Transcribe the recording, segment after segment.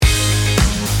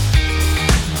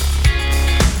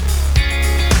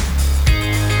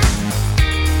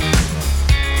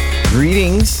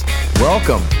Greetings.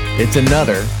 Welcome. It's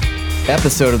another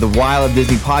episode of the Why I Love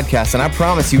Disney podcast, and I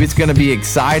promise you it's going to be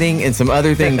exciting and some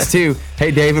other things too.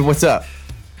 Hey, David, what's up?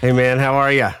 Hey, man, how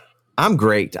are you? I'm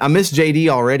great. I miss JD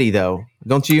already, though.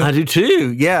 Don't you? I do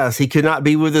too. Yes, he could not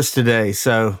be with us today,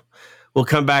 so we'll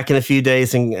come back in a few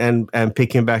days and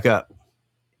pick him back up.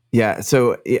 Yeah.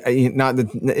 So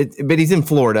but he's in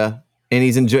Florida and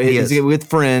he's with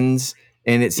friends,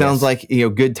 and it sounds like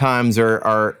good times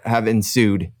have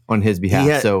ensued on his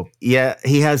behalf.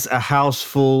 He has a house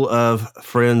full of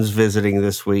friends visiting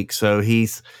this week, so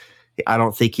I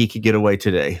don't think he could get away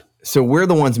today. So we're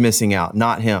the ones missing out,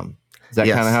 not him. Is that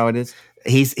kind of how it is?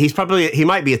 He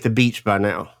might be at the beach by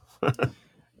now.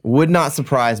 Would not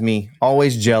surprise me.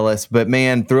 Always jealous, but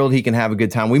man, thrilled he can have a good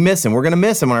time. We miss him. We're going to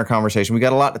miss him on our conversation. We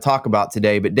got a lot to talk about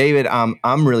today, but David,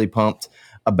 I'm really pumped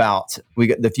about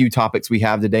the few topics we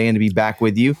have today and to be back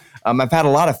with you. I've had a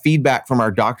lot of feedback from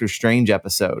our Doctor Strange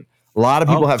episode. A lot of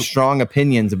people have strong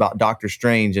opinions about Doctor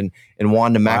Strange and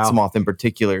Wanda Maximoff in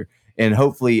particular, and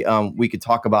hopefully we could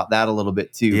talk about that a little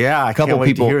bit too. Yeah, I can't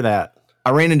wait to hear that.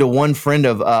 I ran into one friend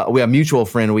a mutual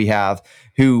friend we have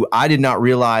who I did not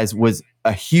realize was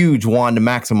a huge Wanda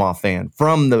Maximoff fan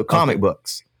from the comic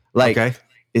books.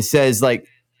 It says, it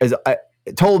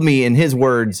told me in his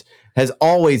words, has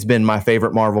always been my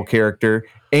favorite Marvel character,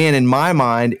 and in my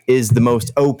mind is the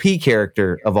most OP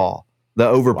character of all.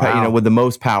 The with the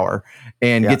most power,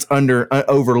 and gets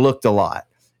overlooked a lot.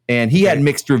 And he had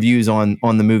mixed reviews on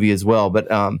the movie as well, but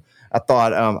I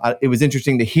thought it was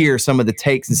interesting to hear some of the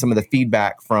takes and some of the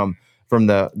feedback from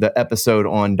the episode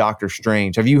on Doctor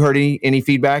Strange. Have you heard any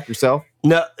feedback yourself?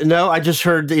 No. I just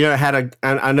heard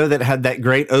I know that it had that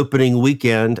great opening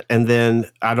weekend, and then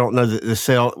I don't know that the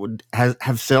sale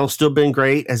have sales still been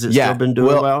great? Has it still been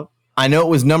doing well? I know it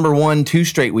was number 1 2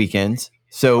 straight weekends.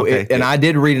 So and I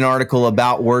did read an article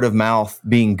about word of mouth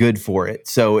being good for it.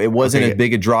 So it wasn't as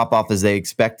big a drop off as they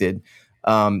expected,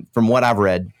 from what I've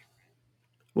read.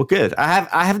 Well, good.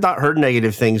 I have not heard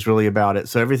negative things really about it.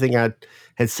 So everything I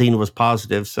had seen was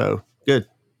positive. So good.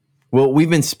 Well, we've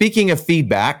been speaking of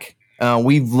feedback.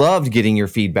 We've loved getting your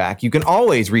feedback. You can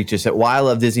always reach us at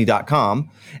whylovedisney.com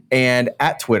and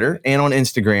at Twitter and on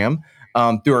Instagram,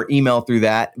 through our email through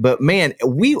that. But man,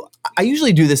 I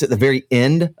usually do this at the very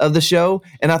end of the show.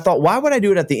 And I thought, why would I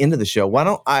do it at the end of the show? Why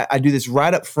don't I do this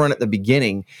right up front at the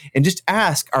beginning and just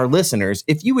ask our listeners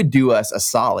if you would do us a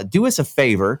solid, do us a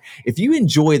favor. If you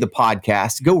enjoy the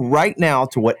podcast, go right now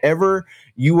to whatever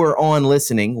you are on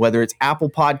listening, whether it's Apple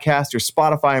Podcast or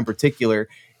Spotify in particular,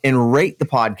 and rate the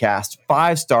podcast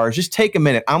 5 stars. Just take a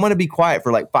minute. I'm going to be quiet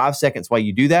for like 5 seconds while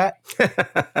you do that.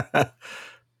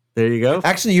 There you go.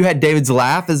 Actually, you had David's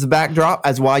laugh as the backdrop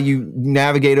as while you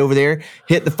navigate over there.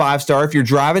 Hit the 5 star. If you're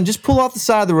driving, just pull off the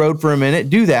side of the road for a minute.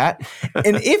 Do that.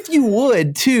 And if you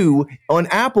would, too, on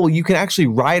Apple, you can actually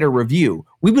write a review.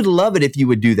 We would love it if you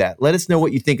would do that. Let us know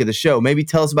what you think of the show. Maybe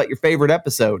tell us about your favorite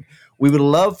episode. We would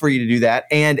love for you to do that.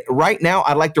 And right now,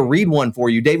 I'd like to read one for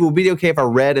you. David, would it be okay if I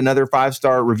read another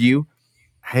 5-star review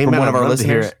from one of our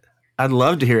listeners? I'd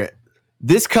love to hear it.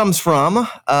 This comes from...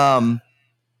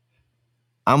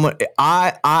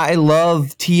 I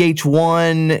love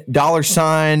TH1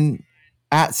 $@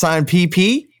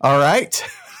 PP. All right.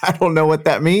 I don't know what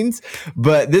that means,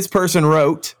 but this person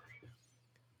wrote,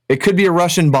 it could be a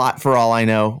Russian bot for all I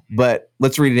know, but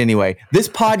let's read it anyway. This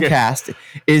podcast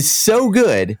is so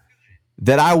good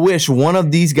that I wish one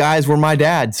of these guys were my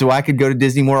dad so I could go to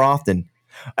Disney more often.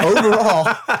 Overall,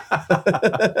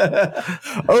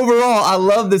 I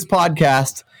love this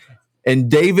podcast, and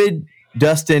David,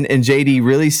 Dustin, and JD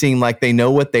really seem like they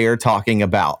know what they are talking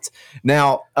about.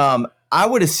 Now, I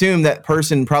would assume that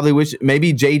person probably wish they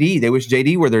wish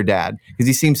JD were their dad because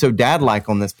he seems so dad-like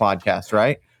on this podcast,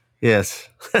 right? Yes.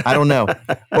 I don't know.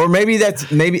 Or maybe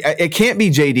it can't be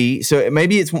JD. So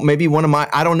it's one of my,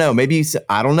 I don't know.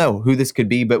 I don't know who this could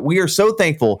be, but we are so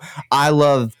thankful. I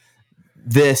love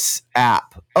this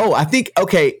app. Oh, I think,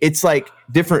 it's like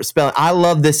different spelling. I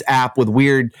love this app with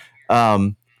weird,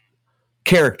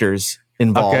 characters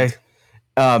involved.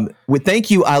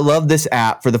 Thank you. I love this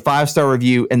app for the 5-star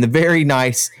review and the very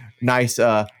nice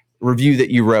review that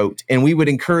you wrote. And we would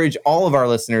encourage all of our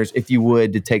listeners, if you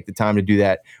would, to take the time to do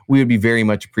that. We would be very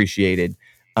much appreciated.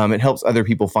 It helps other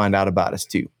people find out about us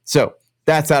too. So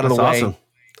that's out of the way. Awesome.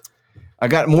 I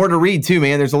got more to read too,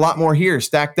 man. There's a lot more here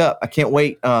stacked up. I can't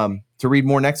wait to read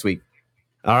more next week.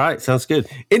 All right. Sounds good.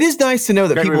 It is nice to know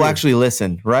that people actually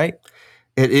listen, right?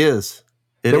 It is.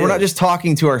 That we're not just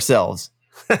talking to ourselves.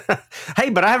 Hey,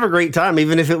 but I have a great time,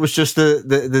 even if it was just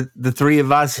the three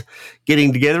of us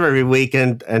getting together every week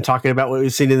and talking about what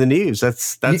we've seen in the news.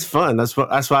 That's fun. That's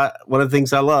why one of the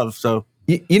things I love. So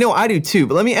You know, I do too.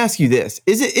 But let me ask you this: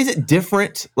 is it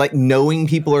different, like knowing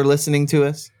people are listening to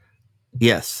us?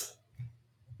 Yes.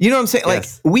 You know what I'm saying?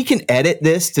 Yes. Like we can edit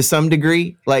this to some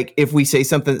degree. Like if we say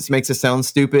something that makes us sound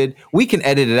stupid, we can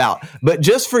edit it out. But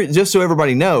just so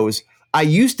everybody knows, I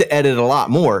used to edit a lot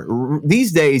more.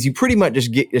 These days, you pretty much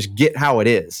just get how it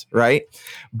is, right?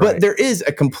 But there is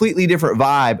a completely different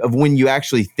vibe of when you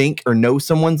actually think or know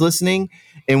someone's listening,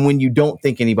 and when you don't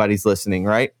think anybody's listening,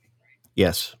 right?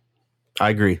 Yes,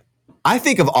 I agree. I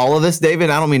think of all of us, David,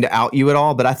 I don't mean to out you at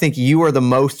all, but I think you are the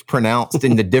most pronounced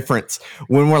in the difference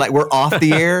when we're off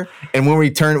the air and when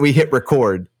we hit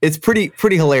record. It's pretty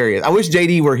hilarious. I wish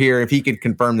JD were here if he could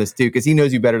confirm this too, because he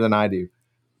knows you better than I do.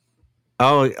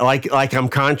 Oh, like I'm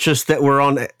conscious that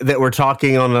we're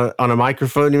talking on a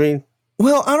microphone, you mean?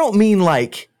 Well, I don't mean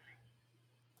like,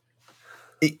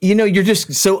 you know, you're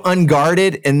just so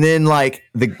unguarded, and then like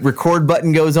the record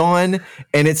button goes on,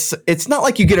 and it's not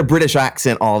like you get a British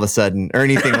accent all of a sudden or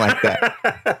anything like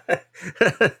that.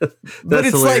 That's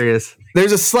hilarious.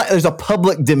 Like, there's a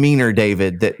public demeanor,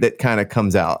 David, that kind of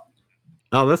comes out.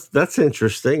 Oh, that's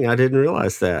interesting. I didn't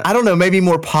realize that. I don't know, maybe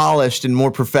more polished and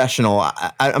more professional.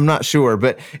 I'm not sure,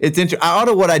 but it's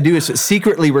interesting. What I do is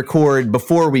secretly record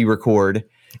before we record,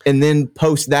 and then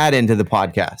post that into the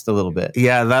podcast a little bit.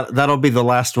 Yeah, that'll be the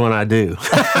last one I do.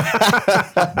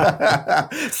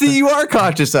 See, you are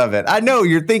conscious of it. I know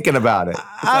you're thinking about it.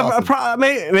 Awesome.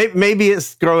 Maybe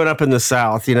it's growing up in the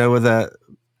South, you know,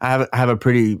 I have a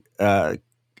pretty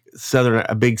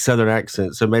big Southern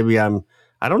accent. So maybe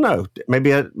I don't know.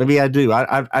 Maybe I do.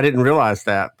 I didn't realize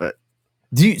that, but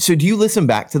do you listen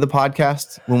back to the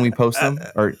podcasts when we post them,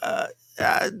 or?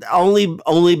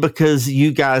 Only because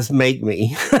you guys make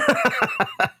me.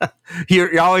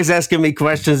 You're always asking me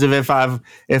questions of if I've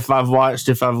watched,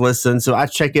 if I've listened. So I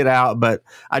check it out, but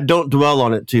I don't dwell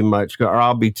on it too much, or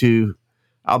I'll be too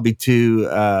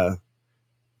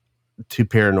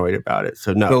paranoid about it.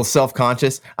 So no, a little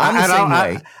self-conscious. I'm the same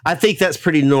way. I think that's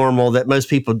pretty normal that most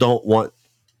people don't want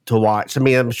to watch. I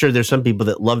mean, I'm sure there's some people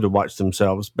that love to watch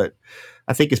themselves, but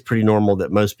I think it's pretty normal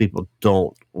that most people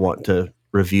don't want to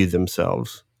review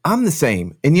themselves. I'm the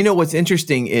same. And you know what's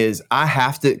interesting is I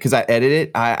have to, because I edit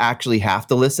it, I actually have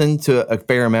to listen to a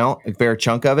fair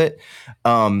chunk of it.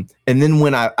 And then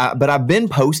when but I've been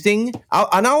posting,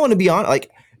 I don't want to be on, like,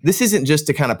 this isn't just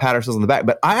to kind of pat ourselves on the back,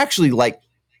 but I actually like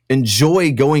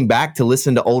enjoy going back to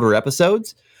listen to older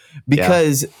episodes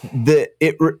because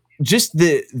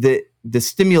the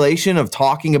stimulation of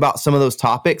talking about some of those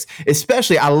topics,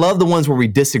 especially, I love the ones where we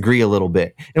disagree a little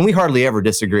bit, and we hardly ever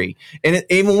disagree. And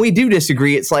when we do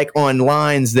disagree, it's like on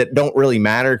lines that don't really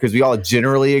matter because we all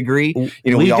generally agree.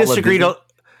 You know,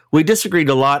 we disagreed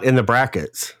a lot in the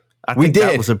brackets. I think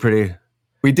that was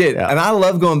we did. Yeah. And I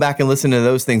love going back and listening to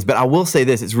those things, but I will say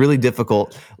this, it's really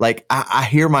difficult. Like I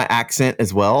hear my accent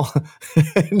as well.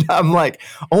 And I'm like,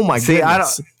 oh my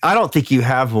goodness. I don't think you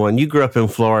have one. You grew up in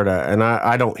Florida and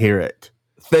I don't hear it.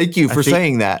 Thank you for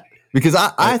saying that, because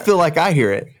I feel like I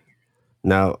hear it.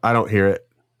 No, I don't hear it.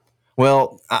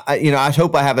 Well, I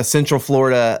hope I have a Central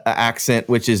Florida accent,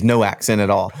 which is no accent at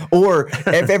all. Or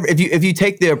if you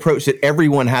take the approach that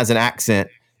everyone has an accent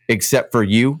except for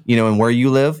you, and where you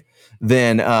live,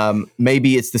 then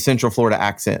maybe it's the Central Florida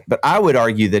accent. But I would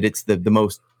argue that it's the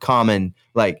most common,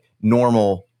 like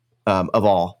normal of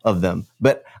all of them.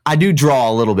 But I do draw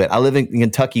a little bit. I live in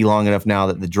Kentucky long enough now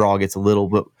that the draw gets a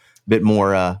little bit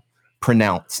more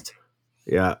pronounced.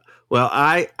 Yeah. Well,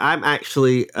 I'm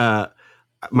actually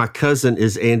my cousin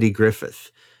is Andy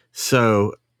Griffith,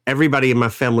 so everybody in my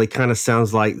family kind of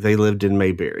sounds like they lived in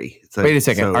Mayberry. So, wait a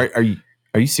second.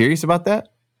 Are you serious about that?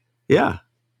 Yeah.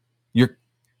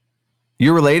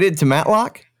 You're related to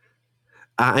Matlock?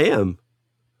 I am.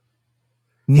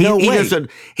 No way.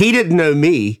 He didn't know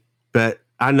me, but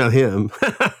I know him.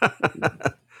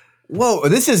 Whoa,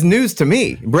 this is news to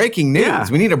me. Breaking news. Yeah.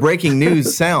 We need a breaking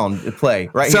news sound to play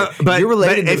right here. But you're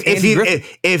related to Andy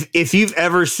Griffith. If you've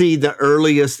ever seen the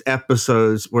earliest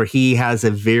episodes where he has a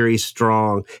very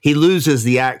strong, he loses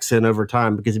the accent over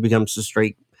time because he becomes the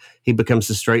straight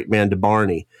man to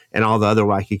Barney and all the other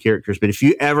wacky characters. But if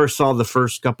you ever saw the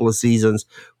first couple of seasons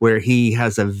where he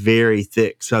has a very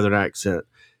thick Southern accent,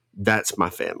 that's my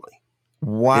family.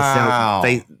 Wow.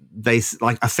 They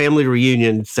like a family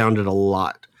reunion sounded a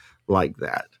lot like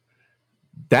that.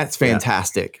 That's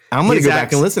fantastic. Yeah. I'm going to go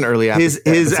back and listen early.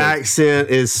 His accent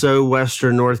is so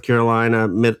Western North Carolina,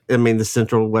 the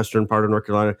central western part of North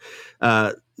Carolina.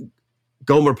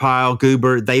 Gomer Pyle,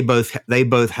 Goober, they both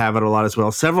have it a lot as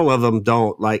well. Several of them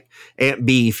don't. Like Aunt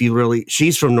B,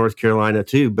 she's from North Carolina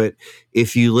too, but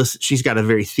if you listen, she's got a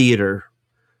very theater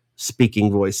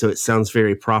speaking voice, so it sounds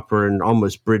very proper and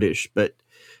almost British. But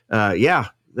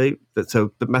that's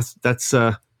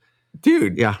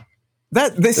dude. Yeah. Now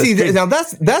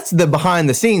that's the behind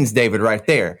the scenes David right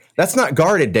there. That's not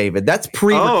guarded David. That's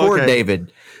pre-record okay.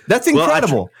 David. That's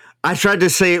incredible. I tried to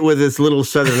say it with as little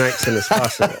Southern accent as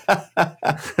possible.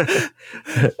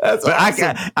 That's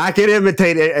awesome. I could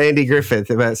imitate Andy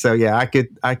Griffith, so yeah, I could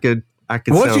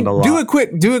sound a lot. Do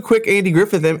a quick Andy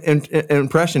Griffith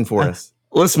impression for us.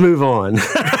 Let's move on.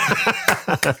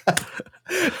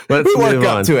 We work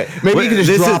up to it. Maybe you can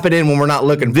just drop it in when we're not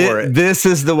looking for it. This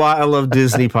is the Why I Love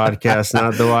Disney podcast,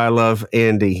 not the Why I Love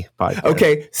Andy podcast.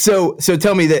 Okay, so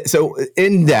tell me that. So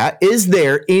in that, is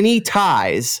there any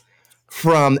ties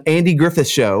from Andy Griffith's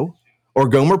show or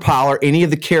Gomer Pyle or any of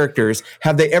the characters?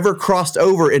 Have they ever crossed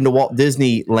over into Walt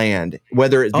Disneyland,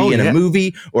 whether it be in a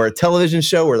movie or a television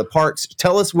show or the parks?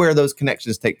 Tell us where those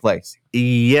connections take place.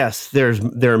 Yes, there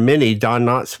are many. Don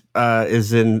Knotts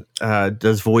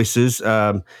does voices.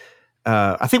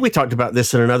 I think we talked about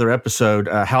this in another episode.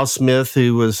 Hal Smith,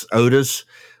 who was Otis,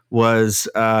 was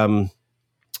the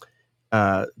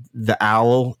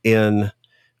owl in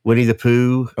Winnie the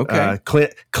Pooh. Okay.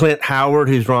 Clint Howard,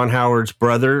 who's Ron Howard's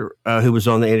brother, who was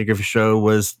on the Andy Griffith Show,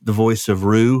 was the voice of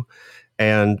Roo,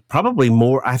 and probably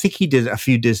more. I think he did a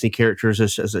few Disney characters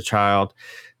as a child.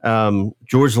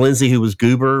 George Lindsay, who was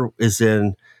Goober, is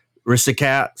in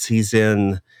Aristocats. He's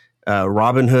in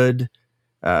Robin Hood.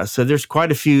 So there's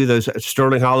quite a few of those.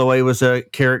 Sterling Holloway was a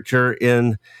character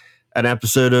in an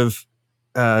episode of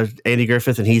Andy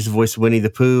Griffith, and he's the voice of Winnie the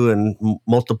Pooh and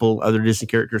multiple other Disney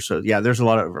characters. So yeah, there's a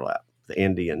lot of overlap with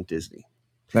Andy and Disney.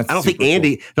 I don't think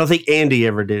Andy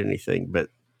ever did anything, but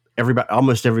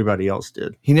almost everybody else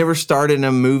did. He never starred in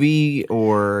a movie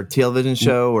or television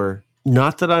show, or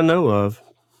not that I know of.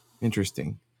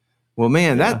 Interesting. Well,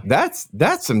 man, that's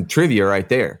some trivia right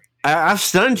there. I've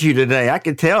stunned you today. I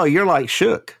can tell you're like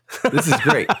shook. This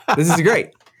is great.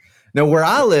 Now, where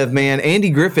I live, man, Andy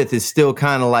Griffith is still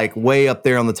kind of like way up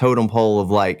there on the totem pole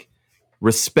of like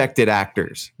respected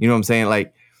actors. You know what I'm saying?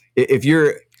 Like, if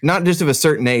you're not just of a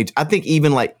certain age, I think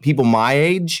even like people my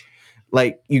age,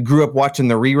 like you grew up watching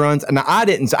the reruns, and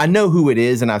I know who it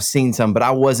is, and I've seen some, but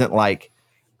I wasn't like,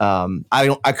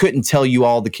 I couldn't tell you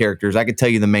all the characters. I could tell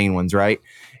you the main ones, right?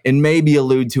 And maybe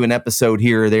allude to an episode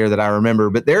here or there that I remember.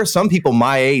 But there are some people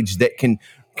my age that can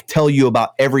tell you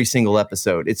about every single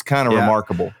episode. It's kind of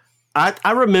remarkable.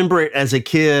 I remember it as a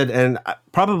kid, and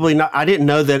probably not. I didn't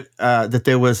know that that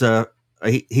there was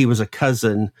he was a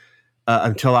cousin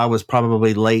until I was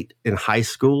probably older in high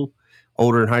school.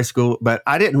 But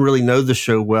I didn't really know the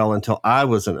show well until I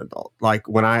was an adult. Like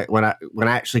when I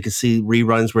actually could see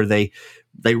reruns where they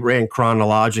ran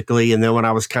chronologically, and then when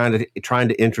I was kind of trying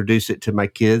to introduce it to my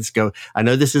kids, I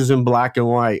know this is in black and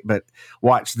white, but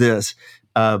watch this.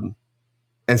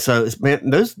 And so it's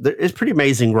pretty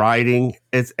amazing writing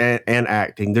and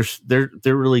acting. They're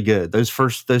really good. Those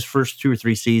first 2 or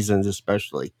 3 seasons,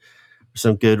 especially,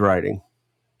 some good writing.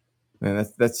 Man,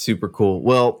 that's super cool.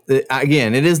 Well,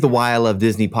 again, it is the Why I Love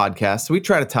Disney podcast. So we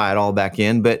try to tie it all back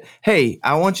in. But hey,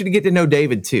 I want you to get to know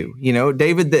David too. You know,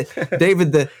 David,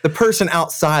 the person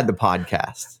outside the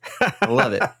podcast. I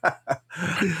love it.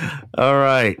 All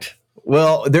right.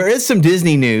 Well, there is some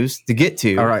Disney news to get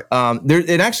to. All right.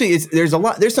 There's a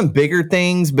lot. There's some bigger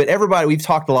things, but we've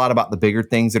talked a lot about the bigger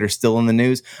things that are still in the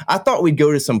news. I thought we'd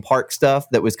go to some park stuff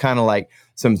that was kind of like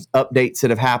some updates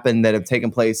that have happened that have taken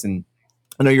place, and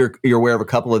I know you're aware of a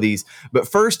couple of these. But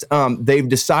first, they've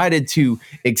decided to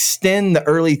extend the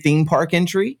early theme park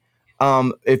entry.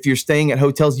 If you're staying at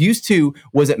hotels,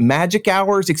 was it Magic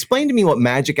Hours? Explain to me what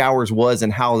Magic Hours was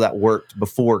and how that worked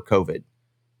before COVID.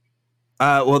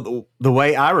 Well, the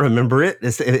way I remember it,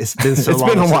 it's been so long.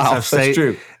 It's been a while. I've stayed,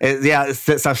 that's true.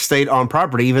 Since I've stayed on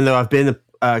property, even though I've been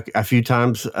a few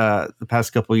times the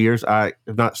past couple of years, I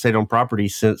have not stayed on property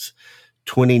since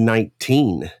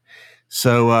 2019.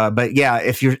 So, but yeah,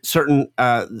 if you're certain,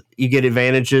 you get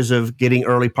advantages of getting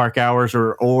early park hours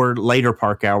or later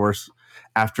park hours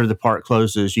after the park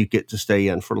closes. You get to stay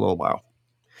in for a little while.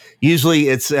 Usually,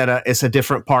 it's a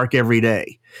different park every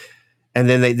day. And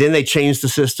then they changed the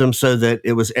system so that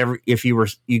it was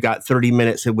you got 30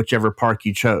 minutes at whichever park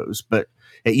you chose. But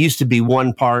it used to be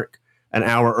one park an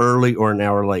hour early or an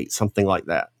hour late, something like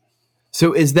that.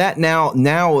 So is that now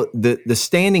the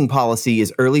standing policy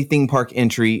is early theme park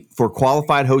entry for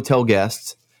qualified hotel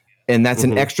guests, and that's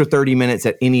an extra 30 minutes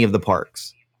at any of the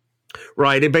parks?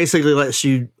 Right. It basically lets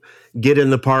you get in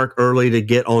the park early to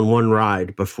get on one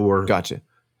ride before. Gotcha.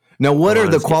 Now, what are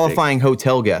the qualifying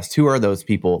hotel guests? Who are those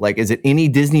people? Like, is it any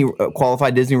Disney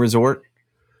qualified Disney resort?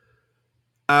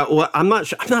 Well, I'm not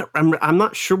sure. I'm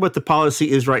not sure what the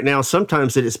policy is right now.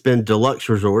 Sometimes it's been deluxe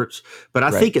resorts, but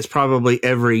I think it's probably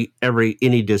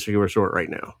any Disney resort right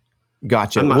now.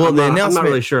 Gotcha. I'm not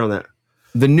really sure on that.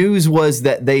 The news was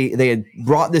that they had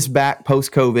brought this back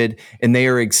post COVID, and they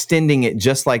are extending it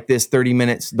just like this 30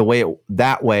 minutes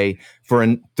that way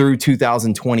through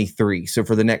 2023. So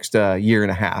for the next year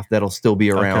and a half, that'll still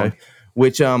be around. Okay.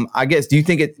 Which I guess, do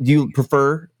you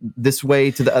prefer this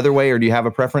way to the other way, or do you have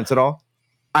a preference at all?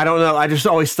 I don't know. I just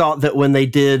always thought that when they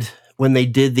did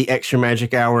the extra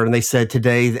magic hour, and they said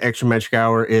today the extra magic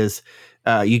hour is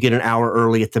you get an hour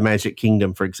early at the Magic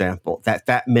Kingdom, for example,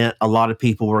 that meant a lot of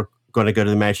people were going to go to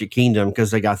the Magic Kingdom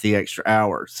because they got the extra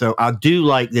hour. So I do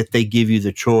like that they give you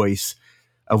the choice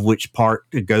of which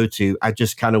part to go to. I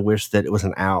just kind of wish that it was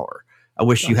an hour. I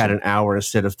wish you had an hour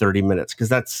instead of 30 minutes, because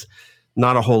that's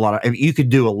not a whole lot. You could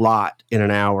do a lot in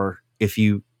an hour if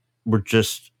you were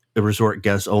just a resort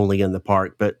guest only in the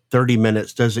park, but 30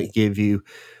 minutes doesn't give you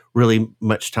really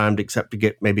much time except to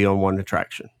get maybe on one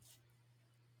attraction.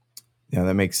 Yeah,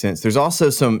 that makes sense. There's also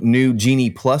some new Genie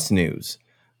Plus news.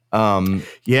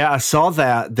 I saw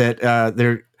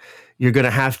that you're going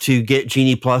to have to get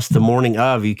Genie Plus the morning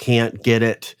of. You can't get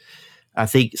it. I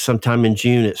think sometime in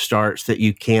June it starts that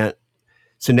you can't.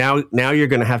 So now you're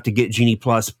going to have to get Genie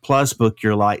Plus book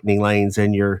your Lightning Lanes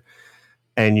and your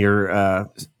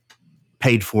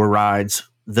paid for rides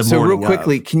the morning. So real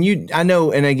quickly, can you? I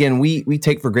know, and again, we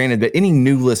take for granted, but any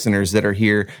new listeners that are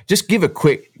here, just give a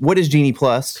quick. What is Genie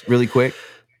Plus, really quick?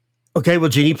 Okay, well,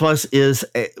 Genie Plus is,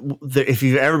 if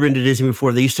you've ever been to Disney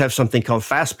before, they used to have something called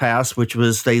Fast Pass, which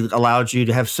was they allowed you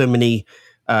to have so many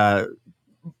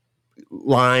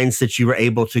lines that you were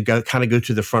able to go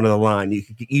to the front of the line.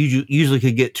 You usually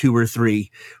could get 2 or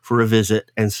 3 for a visit,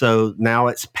 and so now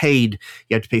it's paid.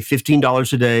 You have to pay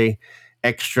 $15 a day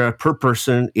extra per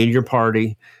person in your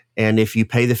party, and if you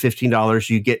pay the $15,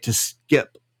 you get to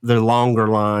skip the longer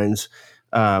lines.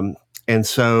 And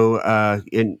so,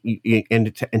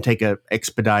 and take a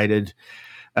expedited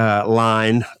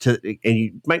line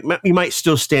and you might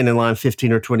still stand in line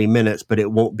 15 or 20 minutes, but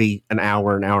it won't be an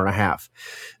hour and a half.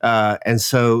 And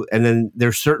then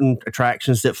there's certain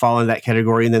attractions that fall in that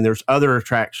category, and then there's other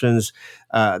attractions,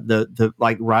 the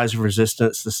like Rise of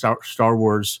Resistance, the Star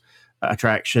Wars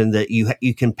attraction that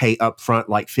you can pay up front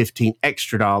like $15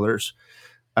 extra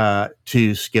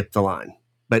to skip the line,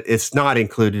 but it's not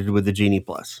included with the Genie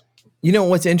Plus. You know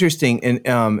what's interesting,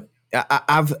 and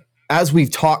I've as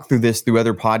we've talked through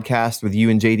other podcasts with you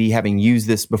and JD having used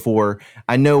this before,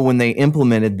 I know when they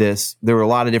implemented this, there were a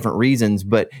lot of different reasons,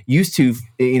 but used to,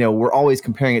 we're always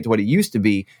comparing it to what it used to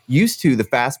be. Used to, the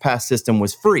Fast Pass system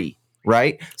was free,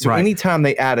 right? So anytime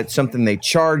they added something they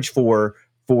charge for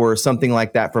something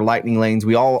like that for Lightning Lanes,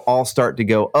 we all start to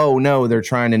go, oh no, they're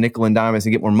trying to nickel and dime us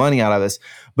and get more money out of us.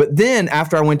 But then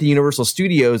after I went to Universal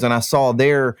Studios and I saw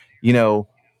their,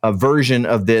 a version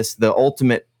of this, the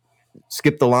ultimate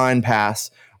skip the line pass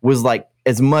was like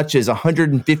as much as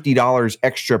 $150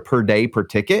 extra per day per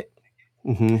ticket.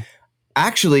 Mm-hmm.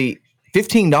 Actually,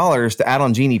 $15 to add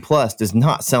on Genie Plus does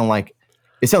not sound like,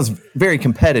 it sounds very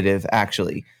competitive,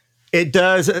 actually. It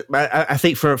does. I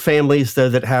think for families, though,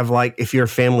 that have if you're a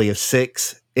family of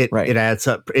 6, it adds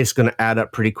up. It's going to add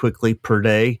up pretty quickly per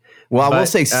day. Well, I will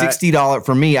say $60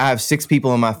 for me. I have 6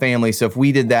 people in my family. So if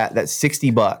we did that, that's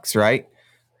 $60, right?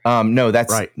 No,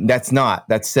 that's right. That's not.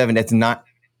 That's 7. That's not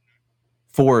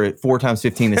 4 times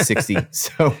 15 is 60.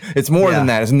 So it's more than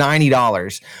that. It's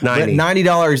 $90. But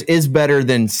 $90 is better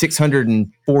than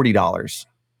 $640.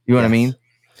 You know what I mean?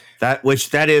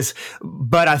 That is,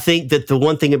 but I think that the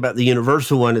one thing about the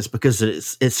Universal one is because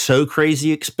it's so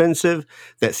crazy expensive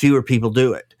that fewer people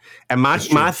do it. And my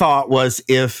thought was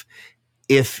if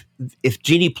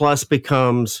Genie Plus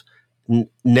becomes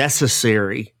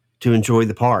necessary to enjoy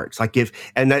the parks,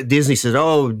 and that Disney says,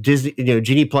 oh, Disney,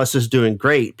 Genie Plus is doing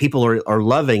great, people are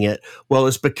loving it. Well,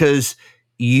 it's because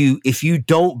if you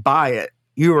don't buy it,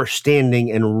 you are standing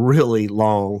in really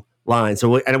long line.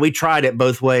 So we tried it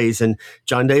both ways, and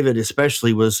John David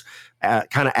especially was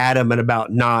kind of adamant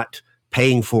about not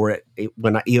paying for it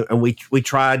and we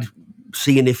tried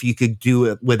seeing if you could do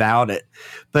it without it.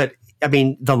 But I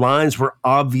mean, the lines were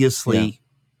obviously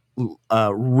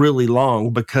really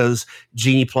long because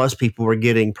Genie Plus people were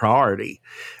getting priority.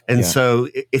 And so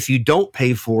if you don't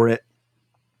pay for it,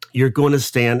 you're going to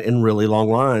stand in really long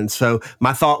lines. So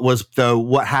my thought was, though,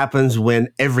 what happens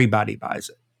when everybody buys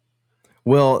it?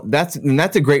 Well, that's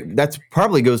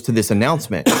probably goes to this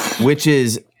announcement, which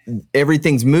is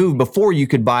everything's moved. Before you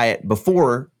could buy it,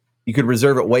 before you could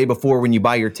reserve it way before when you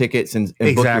buy your tickets and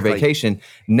book your vacation.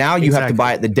 Now you have to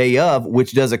buy it the day of,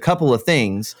 which does a couple of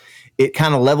things. it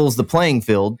kind of levels the playing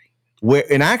field.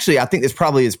 And actually, I think this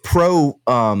probably is pro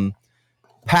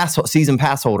season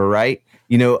pass holder, right?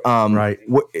 Right.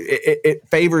 It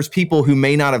favors people who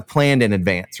may not have planned in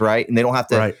advance, right? And they don't have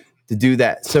to do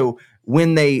that. So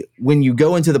when you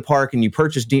go into the park and you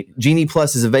purchase Genie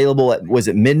Plus is available at, was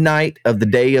it midnight of the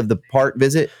day of the park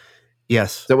visit?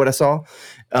 Yes. Is that what I saw?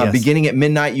 Yes. Beginning at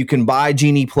midnight, you can buy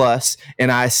Genie Plus,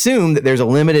 and I assume that there's a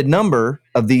limited number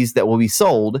of these that will be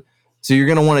sold. So you're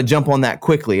going to want to jump on that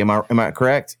quickly. Am I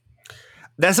correct?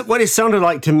 That's what it sounded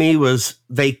like to me. Was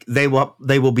they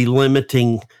will be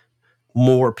limiting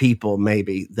more people,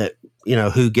 maybe, that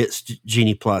who gets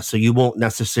Genie Plus, so you won't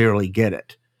necessarily get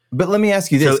it. But let me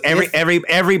ask you this: so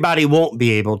everybody won't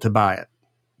be able to buy it.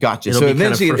 Gotcha. So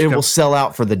eventually, it will sell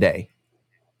out for the day.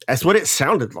 That's what it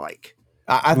sounded like.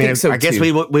 I think so. I guess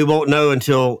we won't know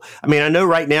until. I mean, I know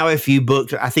right now if you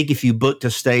booked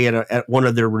to stay at one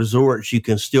of their resorts, you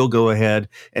can still go ahead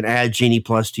and add Genie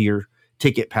Plus to your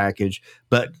ticket package.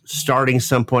 But starting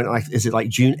some point, is it like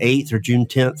June 8th or June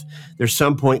 10th? There's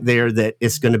some point there that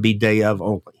it's going to be day of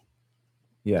only.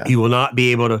 Yeah, you will not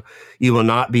be able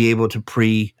to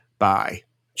pre-buy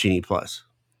Genie Plus.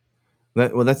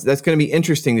 That's going to be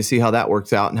interesting to see how that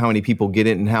works out and how many people get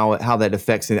it and how that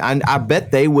affects it. I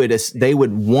bet they would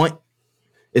want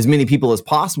as many people as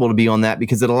possible to be on that,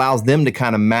 because it allows them to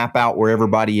kind of map out where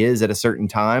everybody is at a certain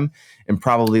time, and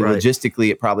probably logistically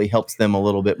it probably helps them a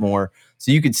little bit more.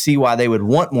 So you could see why they would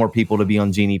want more people to be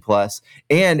on Genie Plus.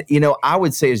 And I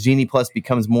would say as Genie Plus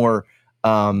becomes more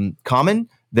common,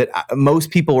 that most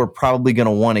people are probably going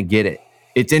to want to get it.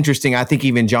 It's interesting. I think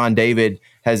even John David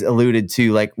has alluded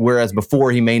to, like, whereas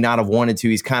before he may not have wanted to,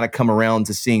 he's kind of come around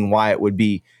to seeing why it would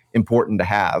be important to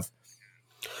have.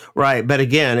 Right. But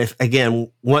again,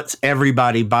 once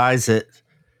everybody buys it,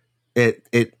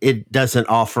 it doesn't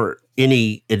offer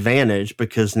any advantage,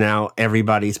 because now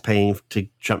everybody's paying to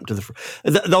jump to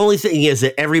the only thing is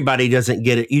that everybody doesn't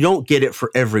get it. You don't get it for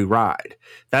every ride.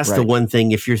 That's the one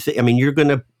thing. If you're you're going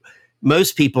to,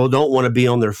 most people don't want to be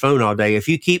on their phone all day. If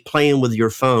you keep playing with your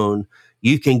phone,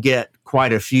 you can get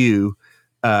quite a few,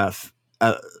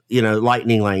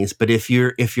 lightning lanes. But if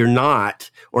you're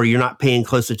not, or you're not paying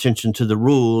close attention to the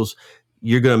rules,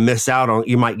 you're going to miss out on.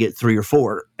 You might get 3 or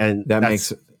 4, and that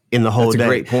makes in the whole day. That's a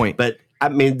great point. But I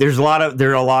mean, there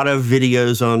are a lot of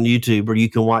videos on YouTube where you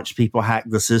can watch people hack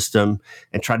the system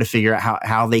and try to figure out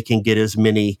how they can get as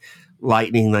many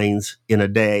lightning lanes in a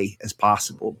day as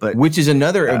possible. But which is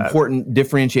another important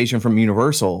differentiation from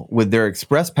Universal. With their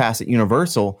Express Pass at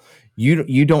Universal,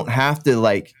 you don't have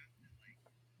to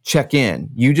check in.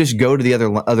 You just go to the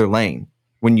other lane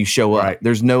when you show up. Right.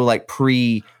 There's no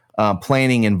pre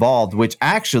planning involved, which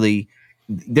actually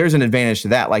there's an advantage to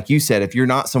that. Like you said, if you're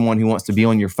not someone who wants to be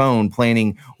on your phone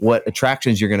planning what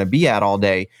attractions you're going to be at all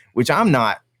day, which I'm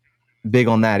not big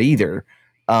on that either.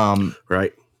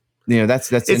 Right.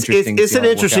 That's interesting. It's an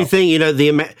interesting thing.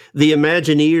 The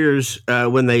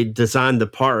Imagineers, when they designed the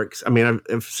parks, I mean,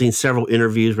 I've seen several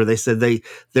interviews where they said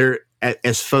they're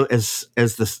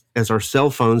as our cell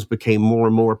phones became more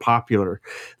and more popular,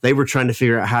 they were trying to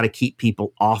figure out how to keep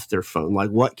people off their phone.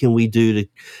 Like, what can we do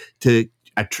to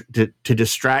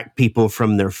distract people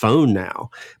from their phone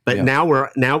now? But now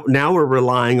we're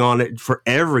relying on it for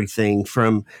everything,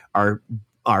 from our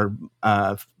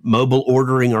mobile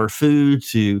ordering our food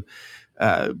to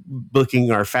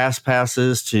booking our fast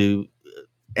passes to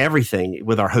everything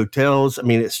with our hotels. I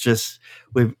mean,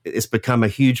 it's become a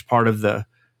huge part of the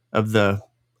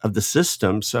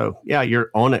system. So yeah, you're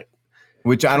on it.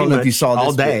 Which I don't know if you saw this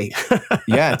all day.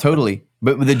 Yeah, totally.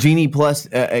 But with the Genie Plus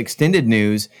extended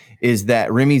news is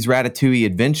that Remy's Ratatouille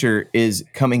Adventure is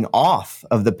coming off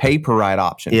of the pay per ride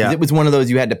option. Yeah. It was one of those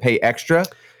you had to pay extra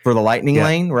for the lightning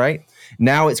lane, right?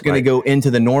 Now it's going to go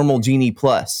into the normal Genie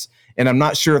Plus. And I'm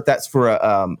not sure if that's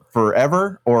for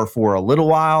forever or for a little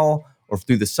while or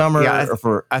through the summer.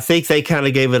 I think they kind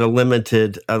of gave it a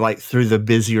limited, through the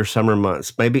busier summer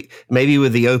months. Maybe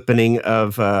with the opening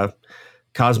of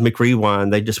Cosmic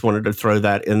Rewind, they just wanted to throw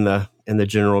that in the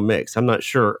general mix. I'm not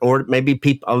sure, or maybe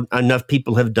enough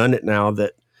people have done it now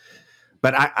that.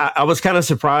 But I was kind of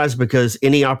surprised, because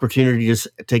any opportunity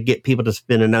to get people to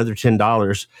spend another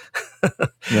 $10,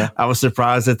 I was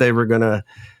surprised that they were going to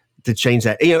change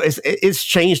that. It's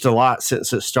changed a lot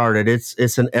since it started.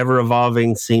 It's an ever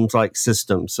evolving, seems like,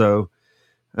 system. So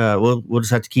we'll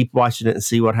just have to keep watching it and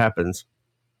see what happens.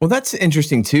 Well, that's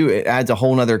interesting too. It adds a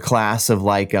whole nother class of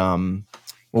what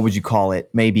would you call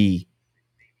it? Maybe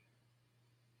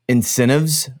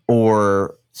incentives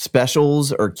or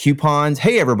specials or coupons.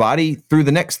 Hey, everybody, through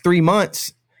the next 3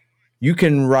 months, you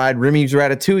can ride Remy's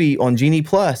Ratatouille on Genie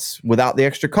Plus without the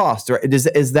extra cost. Or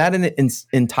is that an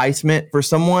enticement for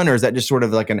someone, or is that just sort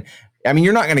of like I mean,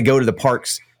 you're not going to go to the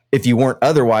parks if you weren't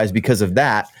otherwise because of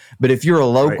that. But if you're a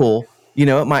local,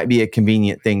 it might be a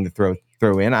convenient thing to throw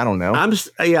in. I don't know.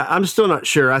 I'm still not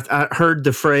sure. I heard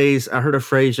the phrase. I heard a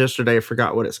phrase yesterday. I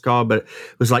forgot what it's called, but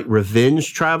it was like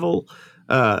revenge travel.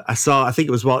 I think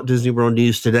it was Walt Disney World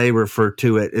News today referred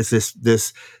to it as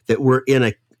this that we're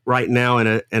right now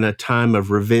in a time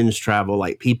of revenge travel.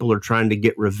 Like people are trying to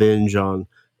get revenge on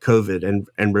COVID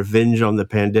and revenge on the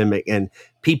pandemic, and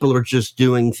people are just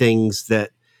doing things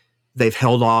that they've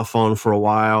held off on for a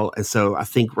while. And so I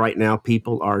think right now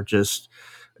people are just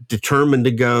determined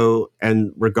to go,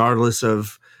 and regardless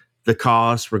of the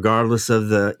cost, regardless of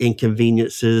the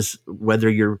inconveniences, whether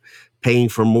you're paying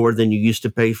for more than you used to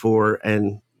pay for,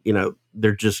 and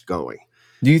they're just going.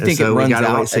 Do you think it runs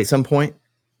out at some point?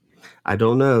 I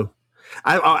don't know.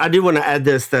 I do want to add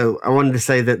this, though. I wanted to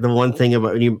say that the one thing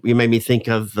about you made me think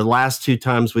of the last two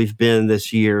times we've been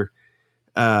this year,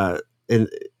 in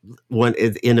one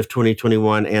at the end of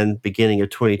 2021 and beginning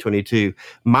of 2022.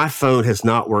 My phone has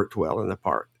not worked well in the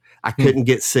park. I couldn't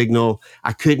get signal.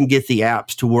 I couldn't get the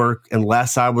apps to work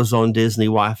unless I was on Disney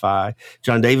Wi-Fi.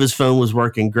 John David's phone was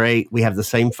working great. We have the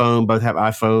same phone, both have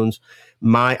iPhones.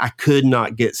 I could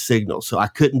not get signal. So I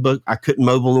couldn't book, I couldn't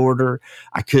mobile order.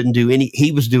 I couldn't do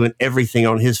he was doing everything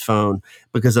on his phone,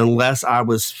 because unless I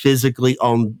was physically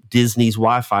on Disney's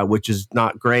Wi-Fi, which is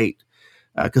not great,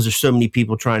 because there's so many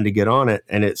people trying to get on it,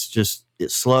 and it's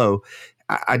slow.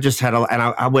 I just had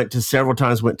I went to several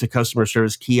times, went to customer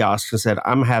service kiosks and said,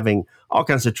 I'm having all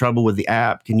kinds of trouble with the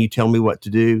app. Can you tell me what to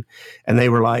do? And they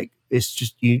were like, it's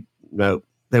just,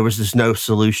 there was just no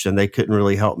solution. They couldn't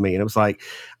really help me. And it was like,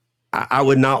 I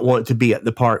would not want to be at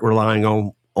the park relying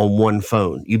on one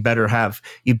phone. You better have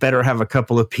a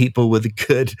couple of people with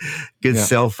good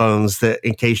cell phones that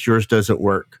in case yours doesn't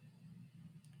work.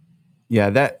 Yeah,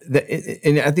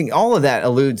 and I think all of that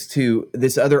alludes to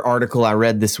this other article I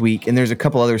read this week, and there's a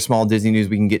couple other small Disney news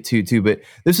we can get to too, but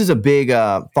this is a big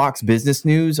Fox Business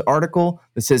News article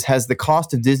that says, has the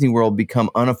cost of Disney World become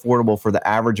unaffordable for the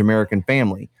average American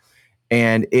family?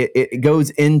 And it goes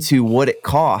into what it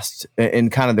costs and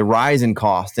kind of the rise in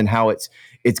cost and how it's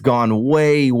gone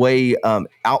way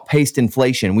outpaced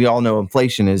inflation. We all know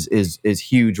inflation is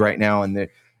huge right now, and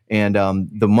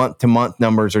the month-to-month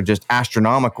numbers are just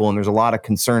astronomical, and there's a lot of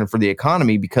concern for the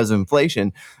economy because of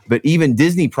inflation. But even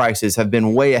Disney prices have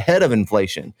been way ahead of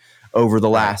inflation over the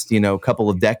last, couple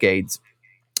of decades.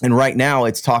 And right now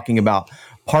it's talking about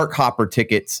park hopper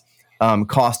tickets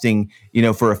costing,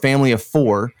 for a family of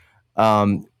four,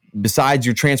 besides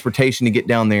your transportation to get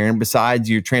down there, and besides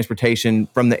your transportation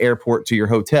from the airport to your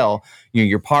hotel,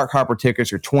 your park hopper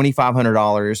tickets are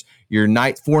 $2,500. Your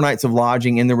 4 nights of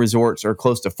lodging in the resorts are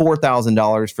close to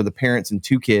 $4,000 for the parents and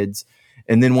 2 kids.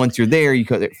 And then once you're there, you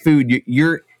get food.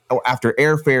 You're after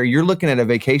airfare, you're looking at a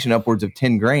vacation upwards of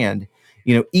 $10,000,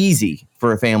 easy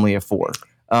for a family of 4.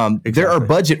 Exactly. There are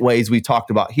budget ways we talked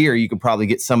about here. You could probably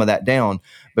get some of that down,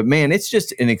 but man, it's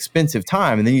just an expensive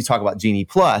time. And then you talk about Genie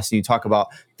Plus, and you talk about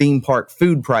theme park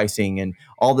food pricing and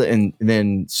and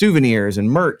then souvenirs and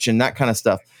merch and that kind of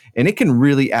stuff. And it can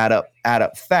really add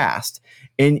up fast.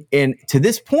 And to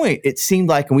this point, it seemed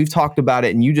like, and we've talked about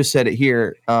it, and you just said it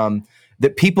here,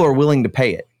 that people are willing to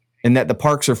pay it, and that the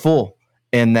parks are full,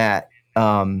 and that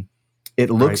it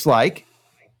looks like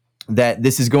that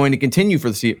this is going to continue for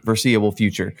the foreseeable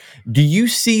future. Do you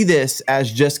see this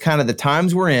as just kind of the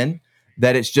times we're in,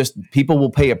 that it's just people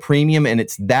will pay a premium and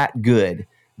it's that good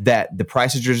that the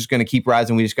prices are just going to keep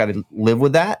rising? We just got to live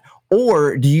with that?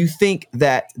 Or do you think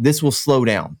that this will slow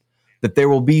down, that there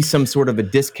will be some sort of a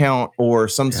discount or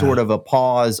some sort of a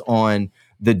pause on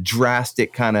the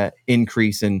drastic kind of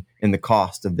increase in the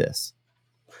cost of this?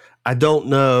 I don't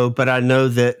know, but I know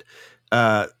that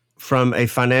from a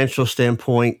financial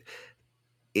standpoint,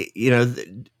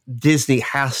 Disney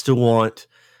has to want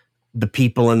the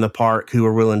people in the park who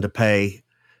are willing to pay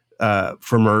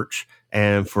for merch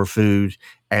and for food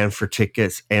and for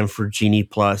tickets and for Genie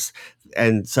Plus.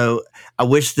 And so I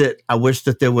wish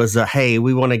that there was hey,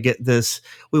 we want to make this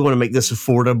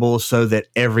affordable so that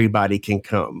everybody can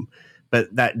come.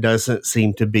 But that doesn't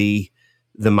seem to be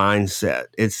the mindset.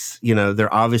 It's,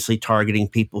 they're obviously targeting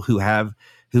people who have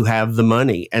the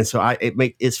money. And so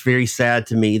it's very sad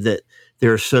to me that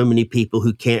there are so many people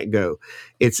who can't go.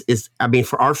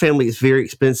 For our family, it's very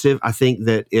expensive. I think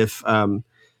that if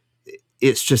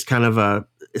it's just kind of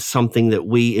something that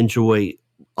we enjoy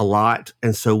a lot,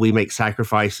 and so we make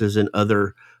sacrifices in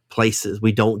other places.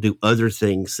 We don't do other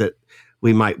things that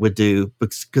we would do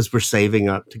because we're saving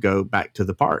up to go back to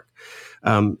the park.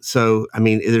 So I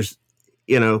mean, there's,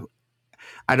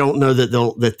 I don't know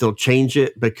that they'll change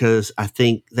it, because I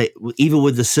think they, even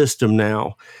with the system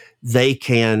now, they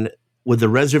can, with the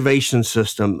reservation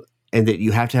system, and that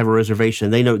you have to have a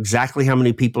reservation. They know exactly how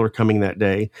many people are coming that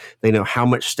day. They know how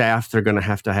much staff they're going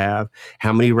to have,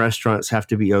 how many restaurants have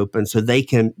to be open. So they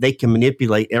can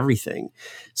manipulate everything.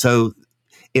 So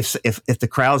if the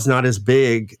crowd's not as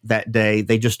big that day,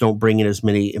 they just don't bring in as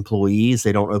many employees.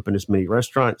 They don't open as many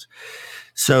restaurants.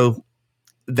 So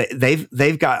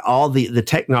they've got all the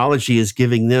technology is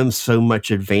giving them so much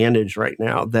advantage right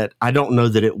now that I don't know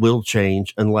that it will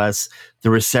change unless the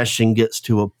recession gets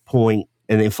to a point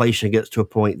and inflation gets to a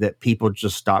point that people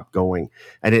just stop going.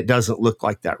 And it doesn't look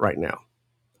like that right now.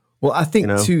 Well, I think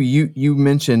too, you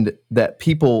mentioned that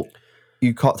people,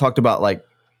 talked about like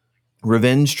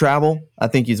revenge travel, I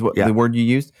think is what the word you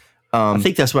used. I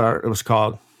think that's what it was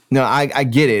called. No, I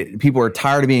get it. People are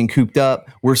tired of being cooped up.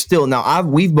 We're still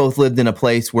we've both lived in a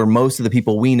place where most of the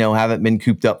people we know haven't been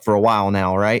cooped up for a while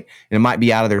now, right? And it might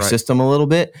be out of their system a little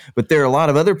bit, but there are a lot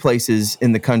of other places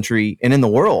in the country and in the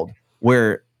world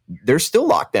where there's still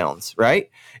lockdowns, right?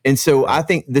 And so I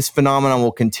think this phenomenon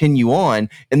will continue on.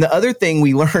 And the other thing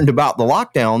we learned about the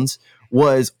lockdowns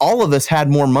was all of us had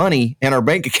more money in our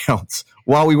bank accounts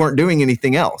while we weren't doing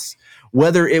anything else.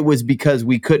 Whether it was because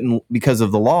we couldn't, because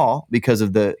of the law, because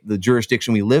of the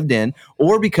jurisdiction we lived in,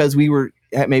 or because we were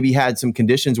maybe had some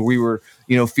conditions where we were,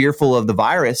 fearful of the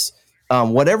virus.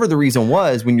 Whatever the reason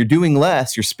was, when you're doing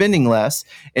less, you're spending less.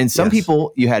 And some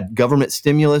people, you had government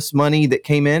stimulus money that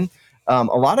came in. A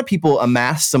lot of people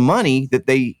amassed some money that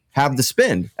they have to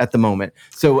spend at the moment.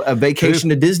 So a vacation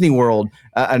to Disney World.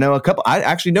 I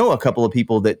actually know a couple of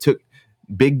people that took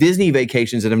big Disney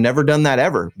vacations that have never done that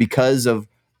ever because of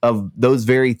those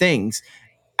very things.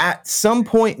 At some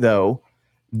point, though,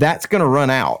 that's going to run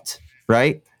out,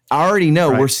 right? I already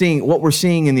know we're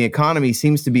seeing in the economy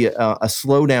seems to be a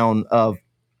slowdown of,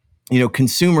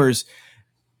 consumers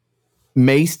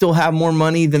may still have more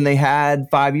money than they had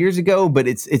 5 years ago, but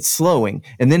it's slowing.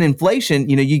 And then inflation,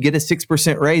 you get a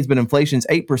 6% raise, but inflation's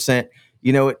 8%.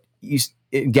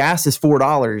 Gas is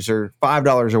 $4 or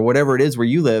 $5 or whatever it is where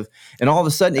you live, and all of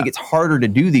a sudden it gets harder to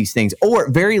do these things, or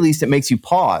at very least it makes you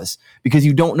pause because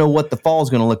you don't know what the fall is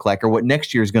going to look like or what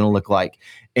next year is going to look like,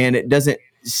 and it doesn't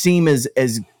seem as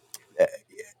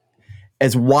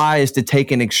wise to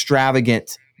take an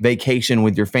extravagant vacation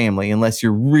with your family unless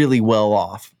you're really well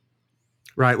off.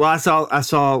 Right. Well, I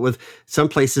saw with some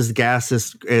places gas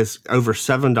is over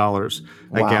 $7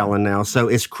 a gallon now, so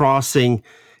it's crossing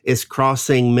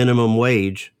minimum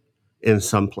wage in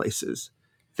some places.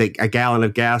 A gallon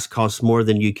of gas costs more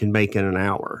than you can make in an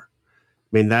hour.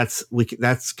 I mean, that's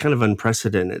kind of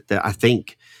unprecedented. That I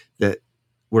think that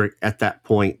we're at that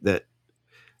point that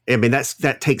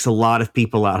takes a lot of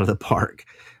people out of the park.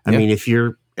 I mean,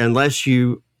 unless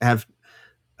you have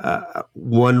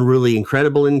one really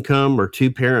incredible income or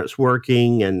two parents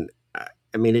working, and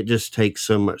it just takes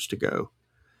so much to go.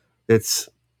 It's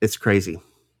crazy.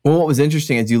 Well, what was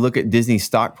interesting is you look at Disney's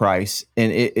stock price,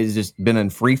 and it has just been in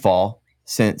free fall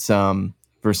since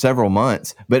for several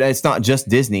months. But it's not just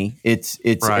Disney; it's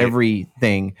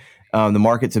everything. The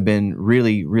markets have been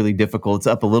really, really difficult. It's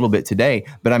up a little bit today,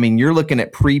 but you're looking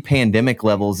at pre-pandemic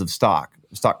levels of stock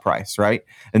price, right?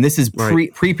 And this is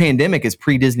pre-pandemic is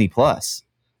pre-Disney Plus,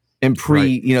 and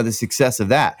the success of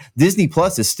that. Disney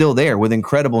Plus is still there with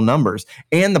incredible numbers,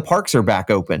 and the parks are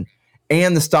back open.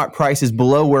 And the stock price is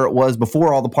below where it was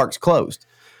before all the parks closed.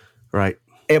 Right.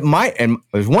 It might, and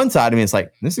there's one side of me, it's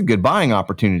like, this is a good buying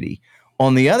opportunity.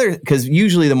 On the other, because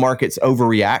usually the markets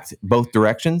overreact both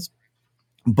directions,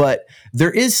 but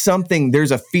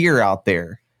there's a fear out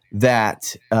there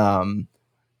that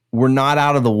we're not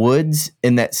out of the woods,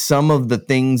 and that some of the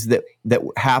things that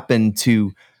happen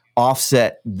to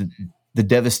offset the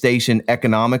devastation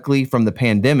economically from the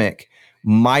pandemic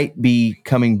might be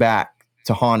coming back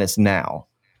to haunt us now.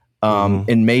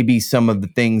 And maybe some of the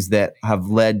things that have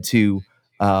led to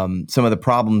some of the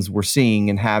problems we're seeing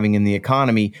and having in the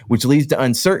economy, which leads to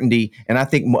uncertainty. And I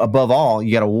think above all,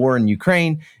 you got a war in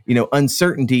Ukraine.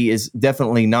 Uncertainty is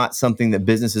definitely not something that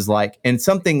businesses like, and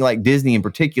something like Disney in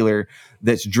particular,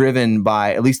 that's driven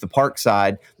by, at least the park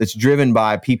side, that's driven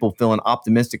by people feeling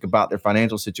optimistic about their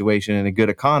financial situation and a good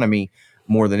economy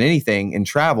more than anything in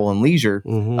travel and leisure.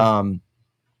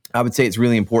 I would say it's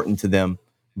really important to them,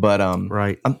 but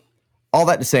all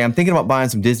that to say, I'm thinking about buying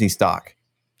some Disney stock.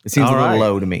 It seems a little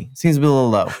low to me. It seems a little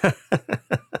low.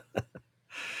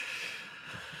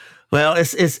 Well,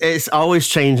 it's always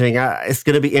changing. It's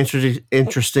going to be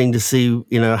interesting to see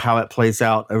how it plays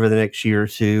out over the next year or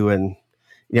two, and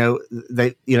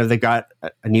They got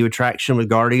a new attraction with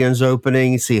Guardians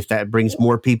opening. See if that brings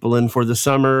more people in for the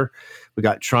summer. We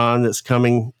got Tron that's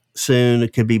coming soon.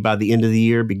 It could be by the end of the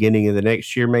year, beginning of the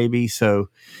next year, maybe. So,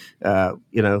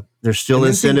 there's still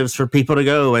incentives for people to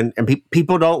go, and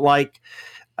people don't like.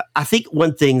 I think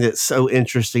one thing that's so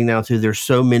interesting now too, there's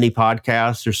so many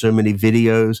podcasts, there's so many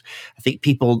videos. I think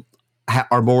people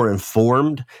are more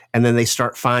informed, and then they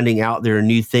start finding out there are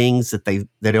new things that they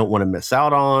don't want to miss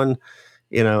out on,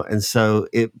 and so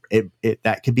it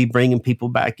that could be bringing people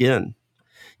back in.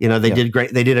 They did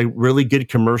great. They did a really good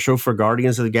commercial for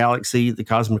Guardians of the Galaxy, the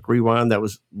Cosmic Rewind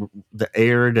that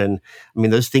aired, and I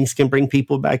mean those things can bring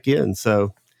people back in.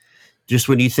 So just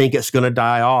when you think it's going to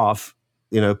die off,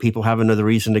 people have another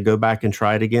reason to go back and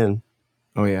try it again.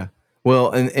 Oh yeah.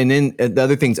 Well, and then the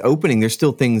other things opening, there's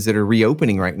still things that are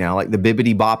reopening right now, like the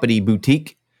Bibbidi Boppity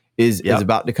Boutique is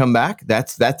about to come back.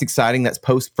 That's exciting. That's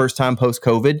first time post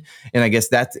COVID, and I guess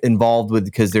that's involved with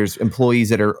because there's employees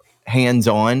that are hands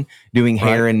on doing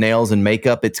hair and nails and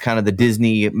makeup. It's kind of the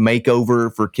Disney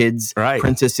makeover for kids,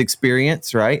 princess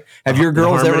experience, right? Have your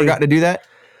girls ever got to do that?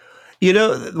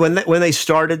 When they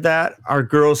started that, our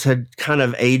girls had kind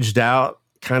of aged out.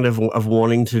 Kind of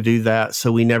wanting to do that,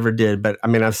 so we never did. But I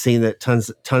mean, I've seen that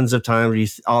tons of times.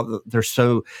 These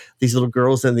little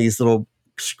girls in these little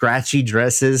scratchy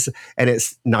dresses, and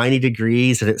it's 90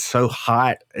 degrees, and it's so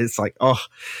hot. It's like,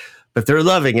 but they're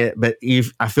loving it. But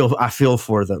I feel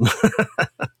for them,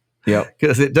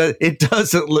 because it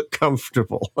doesn't look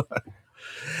comfortable.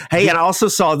 Hey, and I also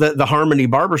saw that the Harmony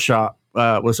Barbershop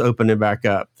was opening back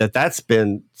up. That's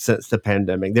been since the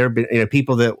pandemic. There have been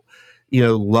people that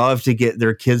love to get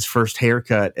their kids' first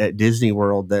haircut at Disney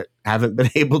World that haven't been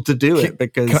able to do it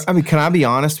because. Can I be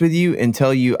honest with you and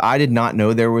tell you I did not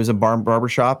know there was a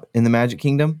barbershop in the Magic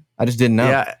Kingdom? I just didn't know.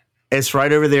 Yeah, it's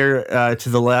right over there to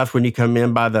the left when you come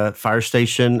in by the fire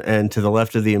station and to the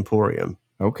left of the Emporium.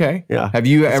 Okay. Yeah. Have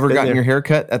you ever gotten your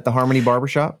haircut at the Harmony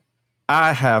Barbershop?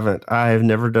 I haven't. I have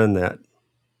never done that.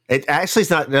 It actually is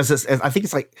not. I think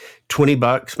it's like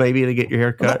 $20 maybe to get your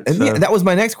hair cut. So. Yeah, that was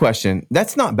my next question.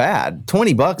 That's not bad.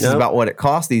 $20 is about what it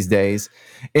costs these days.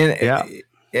 And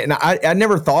I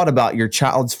never thought about your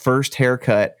child's first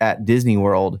haircut at Disney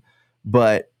World,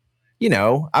 but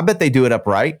I bet they do it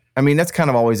upright. I mean, that's kind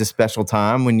of always a special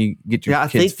time when you get your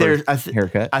kid's first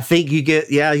haircut. I think you get.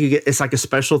 It's like a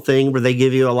special thing where they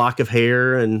give you a lock of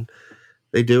hair and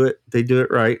they do it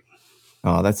right.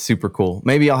 Oh, that's super cool.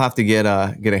 Maybe I'll have to get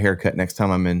a haircut next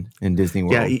time I'm in Disney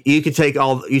World. Yeah, you could take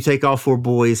all 4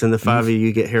 boys and the 5 of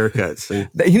you get haircuts. And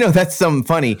that's something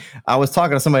funny. I was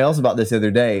talking to somebody else about this the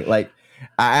other day. Like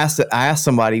I asked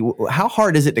somebody, how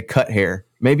hard is it to cut hair?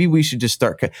 Maybe we should just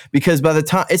start because by the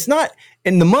time it's not,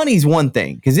 and the money's one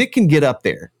thing because it can get up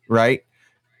there, right?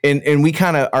 And we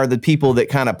kind of are the people that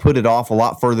kind of put it off a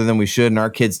lot further than we should, and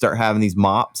our kids start having these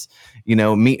mops.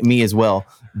 Me as well.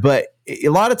 But a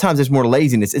lot of times there's more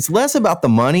laziness. It's less about the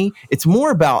money. It's more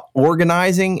about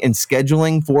organizing and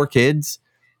scheduling for kids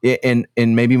and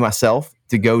maybe myself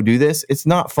to go do this. It's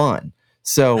not fun.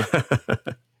 So,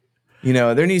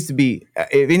 there needs to be,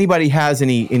 if anybody has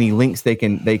any links they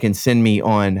can send me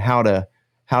on how to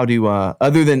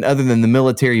other than the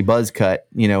military buzz cut,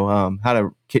 how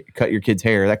to cut your kid's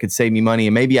hair. That could save me money.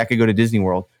 And maybe I could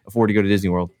afford to go to Disney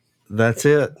World. That's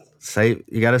it.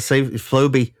 You got to save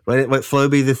Flowbee. What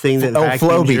Flowbee? The thing that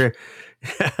vacuums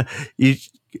Flowbee. You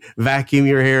vacuum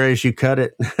your hair as you cut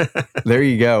it. There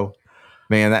you go,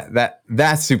 man.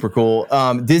 That's super cool.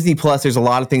 Disney Plus. There's a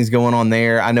lot of things going on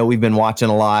there. I know we've been watching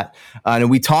a lot,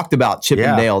 and we talked about Chip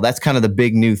and Dale. That's kind of the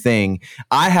big new thing.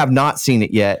 I have not seen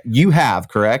it yet. You have,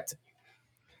 correct?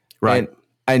 Right.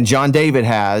 And John David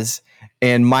has,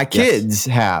 and my kids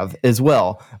have as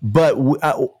well. But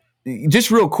just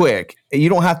real quick, you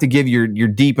don't have to give your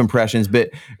deep impressions,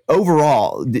 but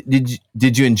overall,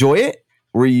 did you enjoy it?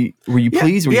 Were you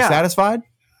pleased? Were you satisfied?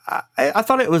 I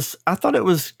thought it was.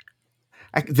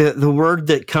 The word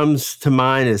that comes to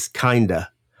mind is kinda.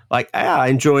 Like I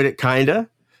enjoyed it kinda.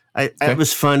 It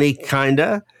was funny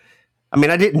kinda. I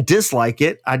mean, I didn't dislike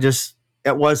it.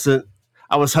 It wasn't.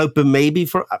 I was hoping maybe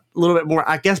for a little bit more,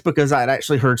 I guess, because I had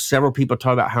actually heard several people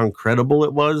talk about how incredible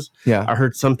it was. Yeah. I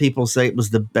heard some people say it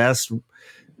was the best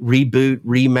reboot,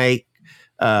 remake,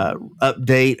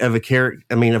 update of a character.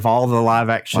 I mean, of all the live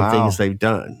action things they've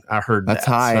done. I heard that's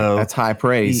high. So, that's high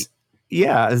praise.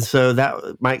 Yeah. And so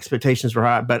my expectations were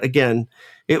high. But again,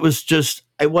 it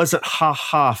wasn't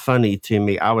funny to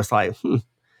me. I was like,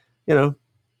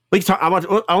 we can talk. I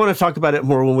want to talk about it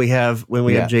more when we have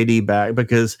JD back,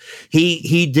 because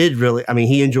he did really. I mean,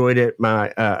 he enjoyed it.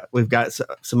 We've got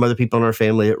some other people in our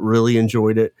family that really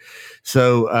enjoyed it.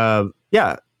 So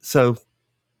So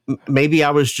maybe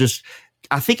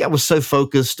I think I was so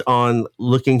focused on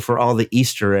looking for all the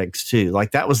Easter eggs too.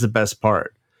 Like that was the best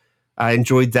part. I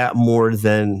enjoyed that more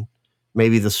than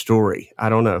maybe the story. I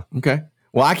don't know. Okay.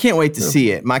 Well, I can't wait to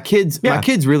see it. My kids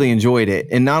really enjoyed it.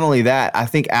 And not only that, I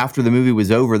think after the movie was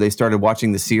over, they started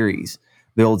watching the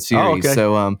old series. Oh, okay.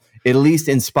 So it at least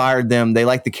inspired them. They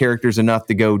like the characters enough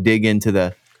to go dig into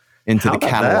the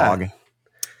catalog. That?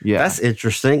 Yeah. That's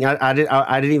interesting. I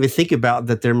didn't even think about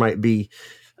that there might be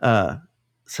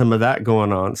some of that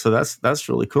going on. So that's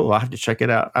really cool. I have to check it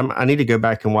out. I need to go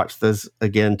back and watch this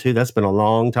again too. That's been a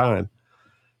long time.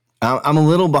 I'm a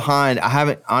little behind. I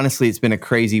haven't, honestly, it's been a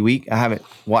crazy week. I haven't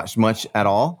watched much at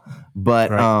all,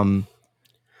 but, Right.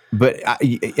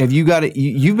 have you got it?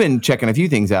 You've been checking a few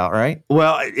things out, right?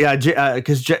 Well, yeah,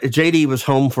 because JD was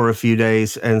home for a few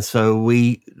days, and so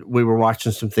we were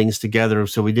watching some things together.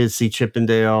 So we did see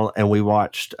Chippendale, and we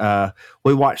watched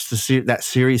that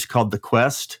series called The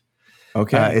Quest.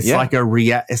 Okay, It's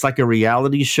like a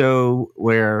reality show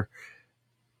where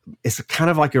it's kind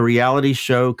of like a reality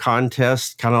show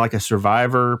contest, kind of like a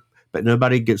Survivor, but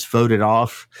nobody gets voted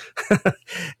off.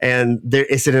 And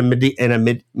it's in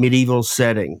a medieval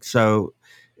setting. So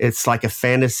it's like a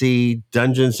fantasy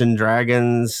Dungeons and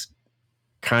Dragons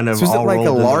kind of. So is it like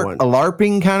a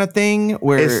LARPing kind of thing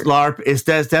where it's LARP? It's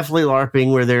definitely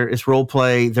LARPing where it's role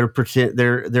play.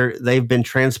 They've been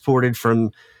transported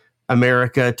from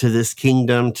America to this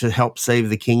kingdom to help save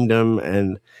the kingdom,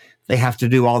 and they have to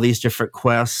do all these different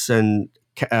quests, and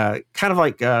kind of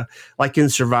like in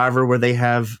Survivor, where they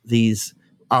have these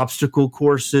obstacle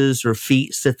courses or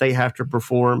feats that they have to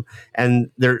perform,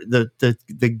 and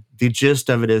the gist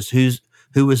of it is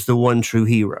who is the one true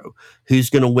hero, who's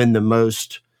going to win the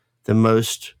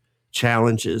most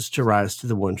challenges to rise to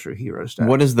the one true hero status.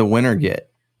 What does the winner get?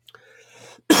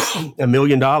 $1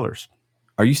 million.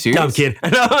 Are you serious? No, I'm kidding.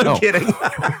 No, I'm kidding.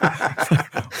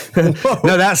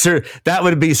 No, that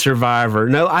would be Survivor.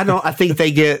 No, I don't. I think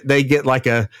they get like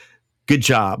a good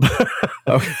job.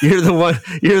 Okay. You're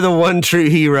the one true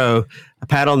hero. A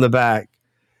pat on the back.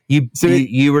 You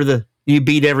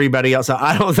beat everybody else.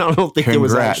 I don't think Congrats. it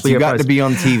was actually. You got to be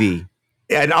on TV.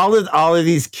 And all of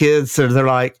these kids, so they're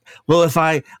like, well, if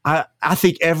I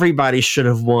think everybody should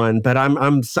have won, but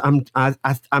I'm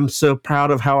so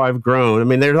proud of how I've grown. I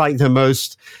mean, they're like the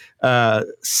most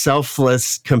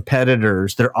selfless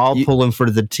competitors. They're all pulling for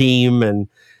the team, and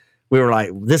we were like,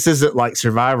 this isn't like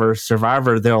Survivor.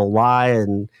 Survivor, they'll lie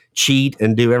and cheat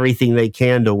and do everything they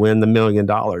can to win the $1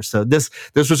 million. So this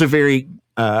was a very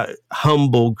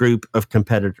humble group of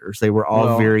competitors. They were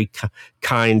all very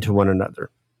kind to one another.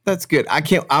 That's good. I'm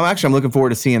looking forward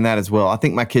to seeing that as well. I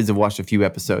think my kids have watched a few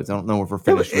episodes. I don't know if we're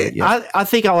finished with it yet. I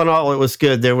think all in all, it was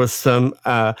good. There was some,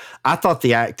 I thought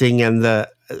the acting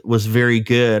was very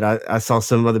good. I saw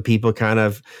some other people kind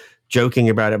of joking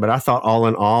about it, but I thought all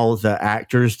in all, the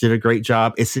actors did a great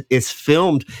job. It's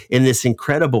filmed in this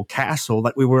incredible castle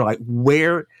that we were like,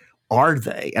 where are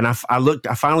they? And I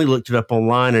finally looked it up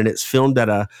online, and it's filmed at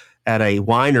a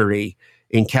winery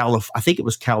in I think it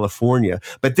was California.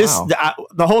 But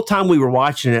the whole time we were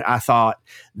watching it, I thought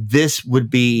this would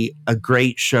be a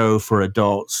great show for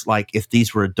adults. Like if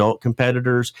these were adult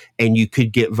competitors and you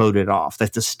could get voted off,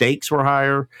 that the stakes were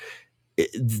higher,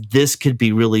 this could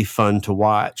be really fun to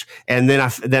watch. And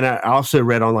then I also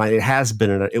read online,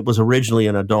 it was originally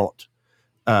an adults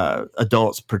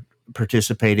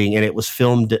participating, and it was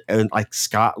filmed in like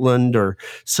Scotland or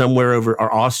somewhere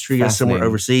or Austria, somewhere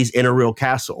overseas in a real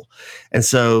castle. And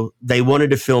so they wanted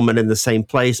to film it in the same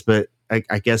place, but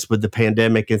I guess with the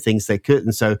pandemic and things, they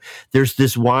couldn't. So there's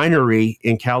this winery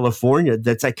in California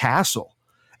that's a castle.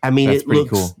 I mean, it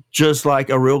looks cool, just like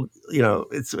a real,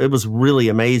 it was really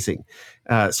amazing.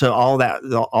 So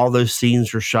all those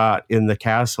scenes were shot in the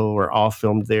castle, were all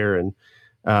filmed there. And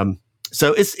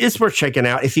so it's worth checking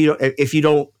out. If you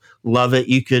don't love it,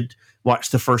 you could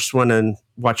watch the first one and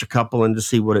watch a couple and just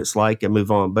see what it's like and move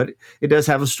on. But it does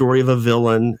have a story of a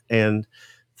villain and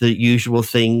the usual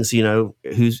things,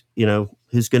 who's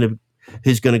going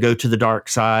to go to the dark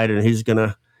side and who's going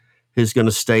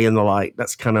to stay in the light.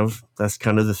 That's kind of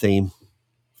the theme.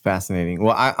 Fascinating.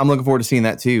 Well, I'm looking forward to seeing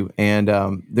that too.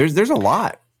 And there's a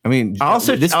lot. I mean, I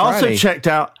also checked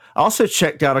out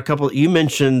a couple. You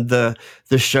mentioned the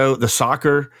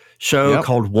soccer show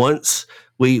called Once.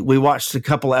 We watched a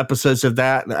couple episodes of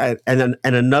that, and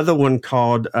another one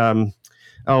called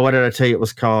what did I tell you it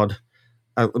was called?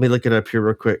 Let me look it up here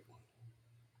real quick.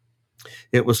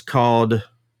 It was called,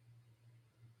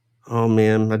 oh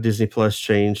man, my Disney Plus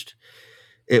changed.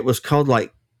 It was called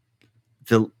like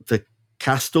the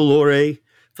Castellore,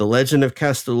 the Legend of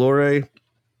Castellore.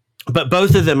 But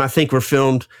both of them, I think, were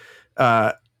filmed.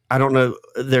 I I don't know,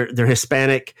 they're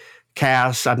Hispanic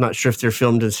casts. I'm not sure if they're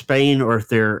filmed in Spain or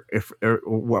or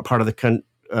what part of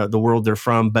the world they're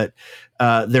from, but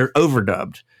they're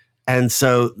overdubbed, and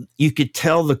so you could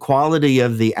tell the quality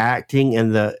of the acting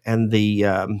and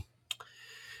the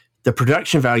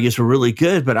production values were really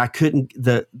good, but I couldn't.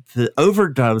 The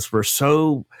overdubs were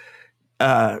so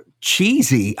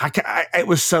cheesy. It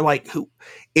was so like,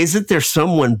 isn't there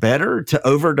someone better to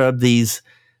overdub these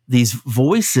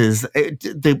voices?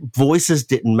 The voices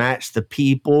didn't match the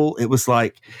people. It was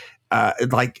like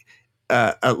a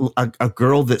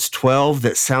girl that's 12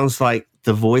 that sounds like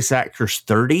the voice actor's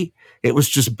 30. It was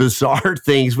just bizarre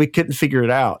things. We couldn't figure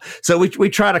it out. So we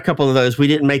tried a couple of those. We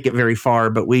didn't make it very far,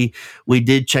 but we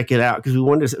did check it out because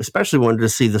we especially wanted to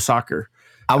see the soccer.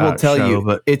 I will tell you,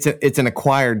 but it's an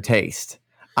acquired taste.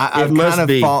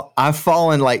 I've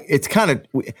fallen like, it's kind of,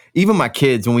 even my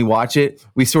kids, when we watch it,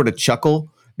 we sort of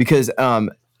chuckle because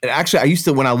actually I used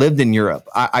to, when I lived in Europe,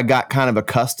 I got kind of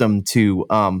accustomed to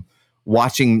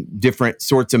watching different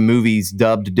sorts of movies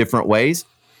dubbed different ways.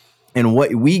 And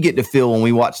what we get to feel when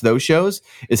we watch those shows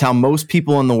is how most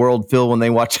people in the world feel when they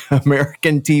watch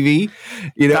American TV.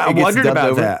 You know, I wondered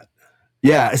about that.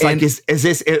 Yeah, it's like, is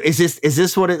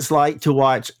this what it's like to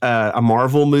watch a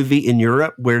Marvel movie in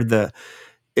Europe, where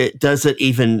it doesn't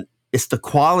even, it's the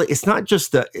quality. It's not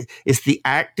just it's the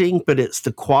acting, but it's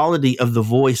the quality of the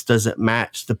voice doesn't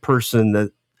match the person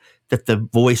that the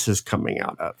voice is coming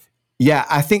out of. Yeah,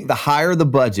 I think the higher the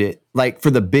budget, like for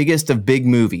the biggest of big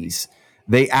movies,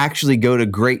 they actually go to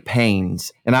great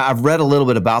pains. And I've read a little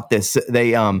bit about this.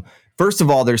 They, first of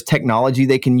all, there's technology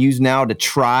they can use now to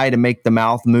try to make the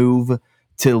mouth move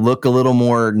to look a little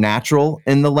more natural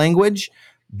in the language.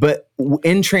 But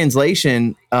in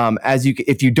translation,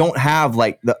 if you don't have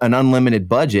like an unlimited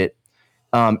budget,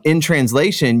 in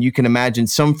translation, you can imagine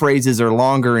some phrases are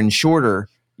longer and shorter.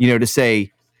 You know, to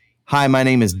say, "Hi, my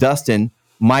name is Dustin,"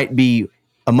 might be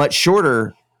a much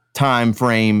shorter time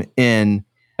frame in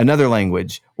another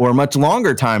language, or a much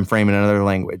longer time frame in another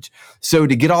language. So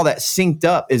to get all that synced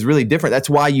up is really different. That's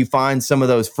why you find some of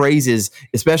those phrases,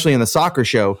 especially in the soccer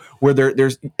show, where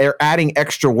they're adding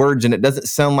extra words and it doesn't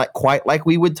sound quite like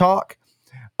we would talk.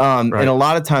 Right. And a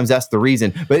lot of times that's the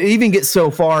reason. But it even gets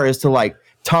so far as to like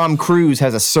Tom Cruise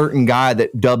has a certain guy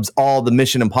that dubs all the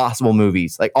Mission Impossible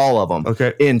movies, like all of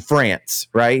them, in France,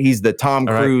 right? He's the Tom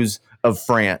Cruise of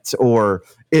France, or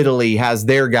Italy has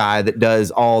their guy that does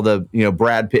all the,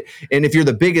 Brad Pitt. And if you're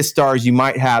the biggest stars, you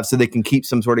might have, so they can keep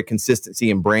some sort of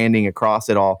consistency and branding across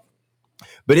it all.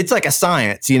 But it's like a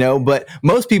science, but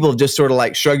most people just sort of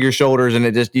like shrug your shoulders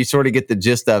and you sort of get the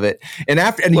gist of it. And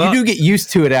you do get used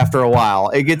to it after a while.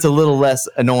 It gets a little less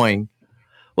annoying.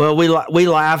 Well, we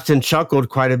laughed and chuckled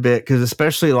quite a bit because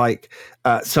especially like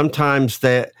sometimes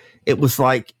that it was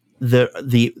like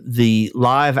the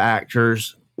live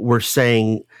actors were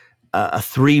saying a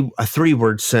three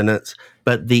word sentence,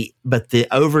 but the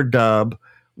overdub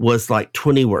was like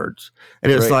 20 words,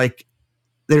 and it was like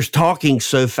there's talking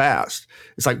so fast.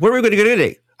 It's like, where are we going to go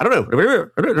today? I don't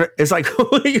know. It's like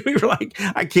we were like,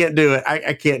 I can't do it.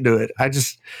 I can't do it. I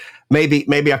just maybe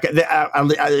I can.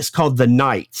 It's called the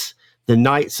Knights. The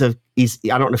Knights of East.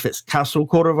 I don't know if it's Castle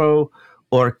Corvo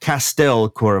or Castel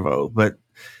Corvo, but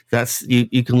that's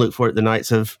you can look for it. The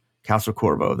Knights of Castle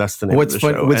Corvo. That's the name of the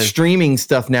show. With streaming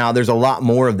stuff now, there's a lot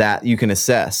more of that you can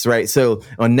assess, right? So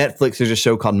on Netflix, there's a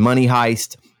show called Money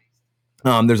Heist.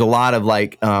 There's a lot of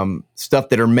like stuff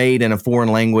that are made in a foreign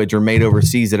language or made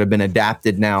overseas that have been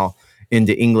adapted now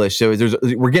into English. So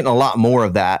we're getting a lot more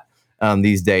of that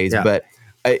these days. Yeah. But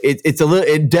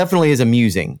it definitely is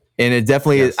amusing, and it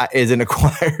definitely is an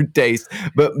acquired taste.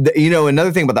 But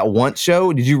another thing about that Once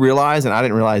show, did you realize? And I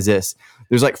didn't realize this.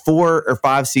 There's like 4 or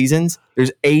 5 seasons.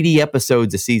 There's 80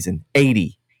 episodes a season.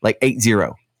 80, like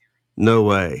 80. No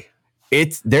way.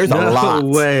 There's a lot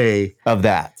of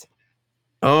that.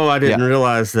 Oh, I didn't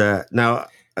realize that. Now,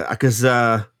 because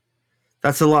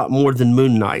that's a lot more than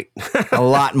Moon Knight. A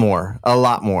lot more. No,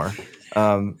 it's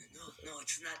not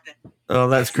that. Oh,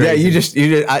 that's crazy.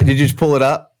 Yeah, did you just pull it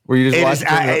up? Were you just watching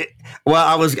it? Well,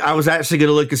 I was actually going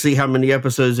to look and see how many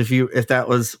episodes, if that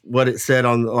was what it said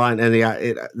on the line, and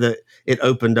it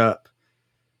opened up.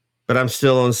 But I'm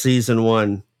still on season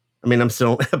 1. I mean, I'm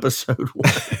still on episode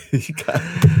 1.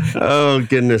 Oh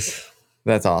goodness.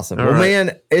 That's awesome. All right.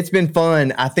 Man, it's been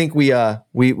fun. I think we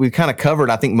kind of covered,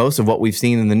 I think, most of what we've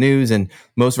seen in the news and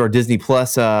most of our Disney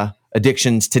Plus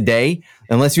addictions today.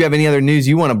 Unless you have any other news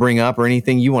you want to bring up or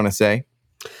anything you want to say.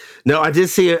 No, I did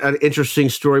see an interesting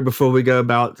story before we go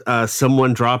about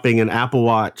someone dropping an Apple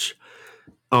Watch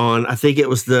on, I think it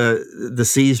was the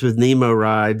Seas with Nemo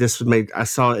ride. I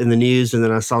saw it in the news, and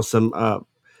then I saw some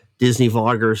Disney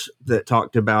vloggers that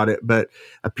talked about it, but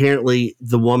apparently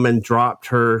the woman dropped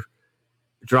her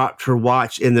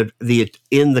watch in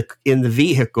the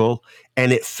vehicle,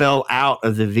 and it fell out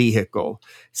of the vehicle.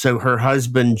 So her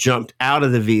husband jumped out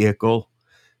of the vehicle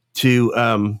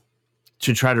to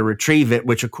try to retrieve it,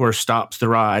 which of course stops the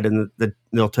ride. And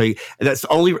they'll tell you that's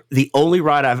the only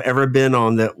ride I've ever been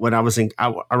on that when I was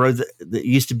I rode that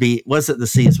used to be, wasn't the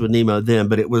Seas with Nemo then,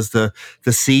 but it was the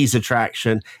Seas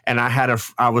attraction. And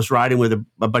I was riding with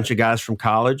a bunch of guys from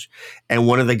college, and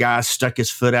one of the guys stuck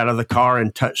his foot out of the car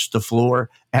and touched the floor,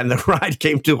 and the ride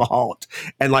came to a halt.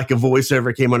 And like a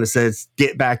voiceover came on and says,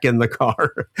 "Get back in the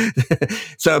car."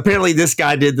 So apparently this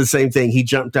guy did the same thing. He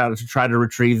jumped out to try to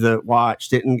retrieve the watch.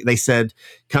 They said,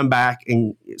 come back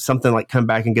and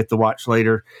get the watch later.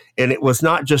 And it was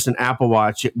not just an Apple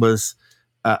Watch. It was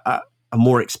a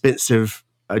more expensive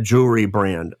jewelry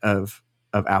brand of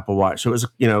Apple Watch. So it was,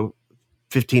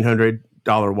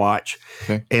 $1,500 watch.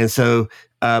 Okay. And so,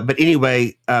 but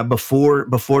anyway, before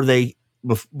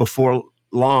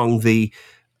long, they've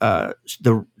said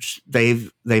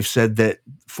that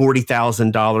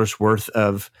 $40,000 worth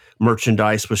of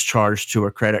merchandise was charged to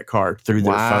a credit card through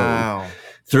their phone,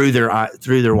 through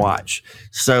their watch.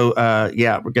 So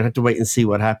we're gonna have to wait and see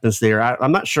what happens there.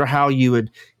 I'm not sure how you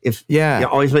would. It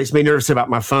always makes me nervous about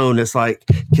my phone. It's like,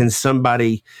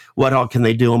 what all can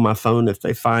they do on my phone if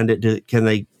they find it?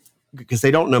 Because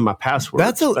they don't know my password.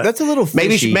 That's a little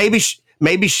fishy.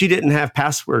 Maybe she didn't have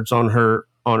passwords on her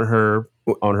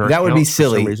that would be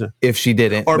silly if she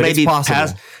didn't, or maybe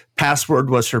password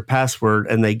was her password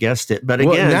and they guessed it. But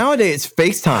again, nowadays it's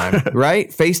FaceTime, right?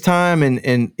 FaceTime,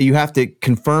 and you have to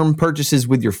confirm purchases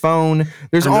with your phone.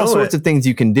 There's all sorts of things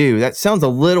you can do. That sounds a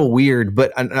little weird,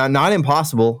 but not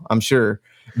impossible, I'm sure.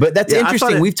 But that's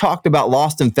interesting. We've talked about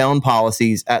lost and found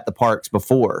policies at the parks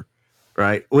before.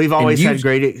 Right. We've always had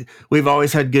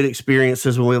good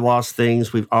experiences when we lost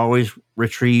things. We've always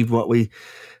retrieved what we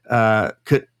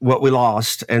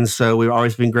lost, and so we've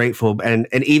always been grateful. And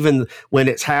even when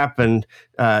it's happened,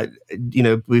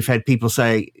 we've had people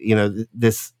say,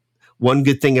 this one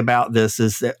good thing about this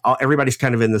is that everybody's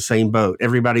kind of in the same boat.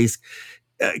 Everybody's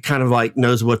kind of like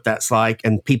knows what that's like,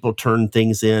 and people turn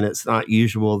things in. It's not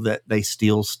usual that they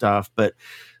steal stuff, but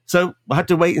so we'll have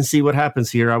to wait and see what happens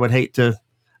here. I would hate to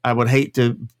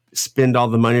spend all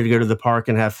the money to go to the park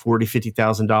and have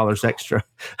 $50,000 extra.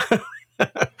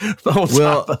 On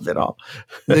top of it all.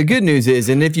 The good news is,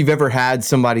 and if you've ever had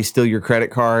somebody steal your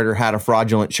credit card or had a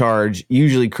fraudulent charge,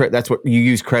 usually that's what you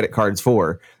use credit cards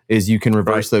for, is you can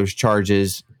reverse those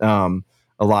charges a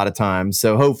lot of times.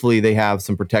 So hopefully they have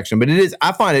some protection. But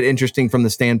I find it interesting from the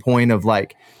standpoint of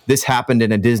like, this happened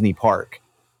in a Disney park,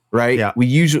 right? Yeah.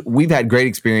 We've had great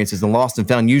experiences in lost and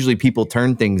found. Usually people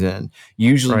turn things in.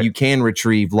 Usually you can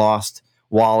retrieve lost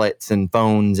wallets and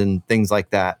phones and things like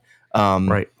that.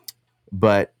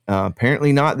 But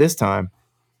apparently not this time.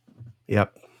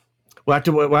 Yep. We'll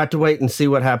have to wait and see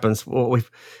what happens.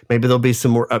 Maybe there'll be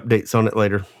some more updates on it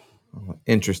later.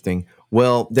 Interesting.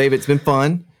 Well, Dave, it's been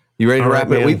fun. You ready to wrap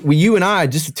it? You and I,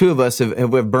 just the two of us,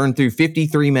 have burned through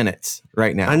 53 minutes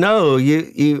right now. I know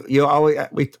you always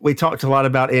we talked a lot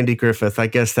about Andy Griffith. I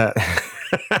guess that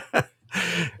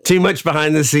too much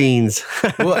behind the scenes.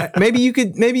 Well, maybe you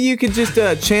could just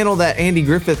channel that Andy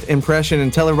Griffith impression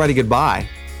and tell everybody goodbye.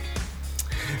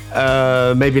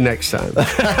 Maybe next time.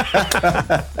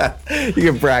 You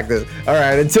can practice. All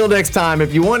right. Until next time,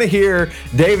 if you want to hear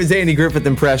David's Andy Griffith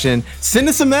impression, send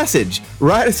us a message.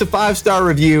 Write us a 5-star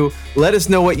review. Let us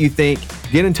know what you think.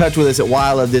 Get in touch with us at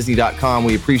whylovedisney.com.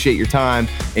 We appreciate your time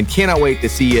and cannot wait to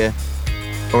see you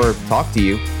or talk to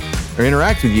you or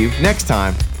interact with you next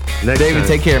time. David,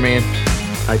 take care, man.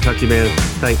 I talk to you, man.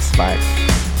 Thanks. Bye.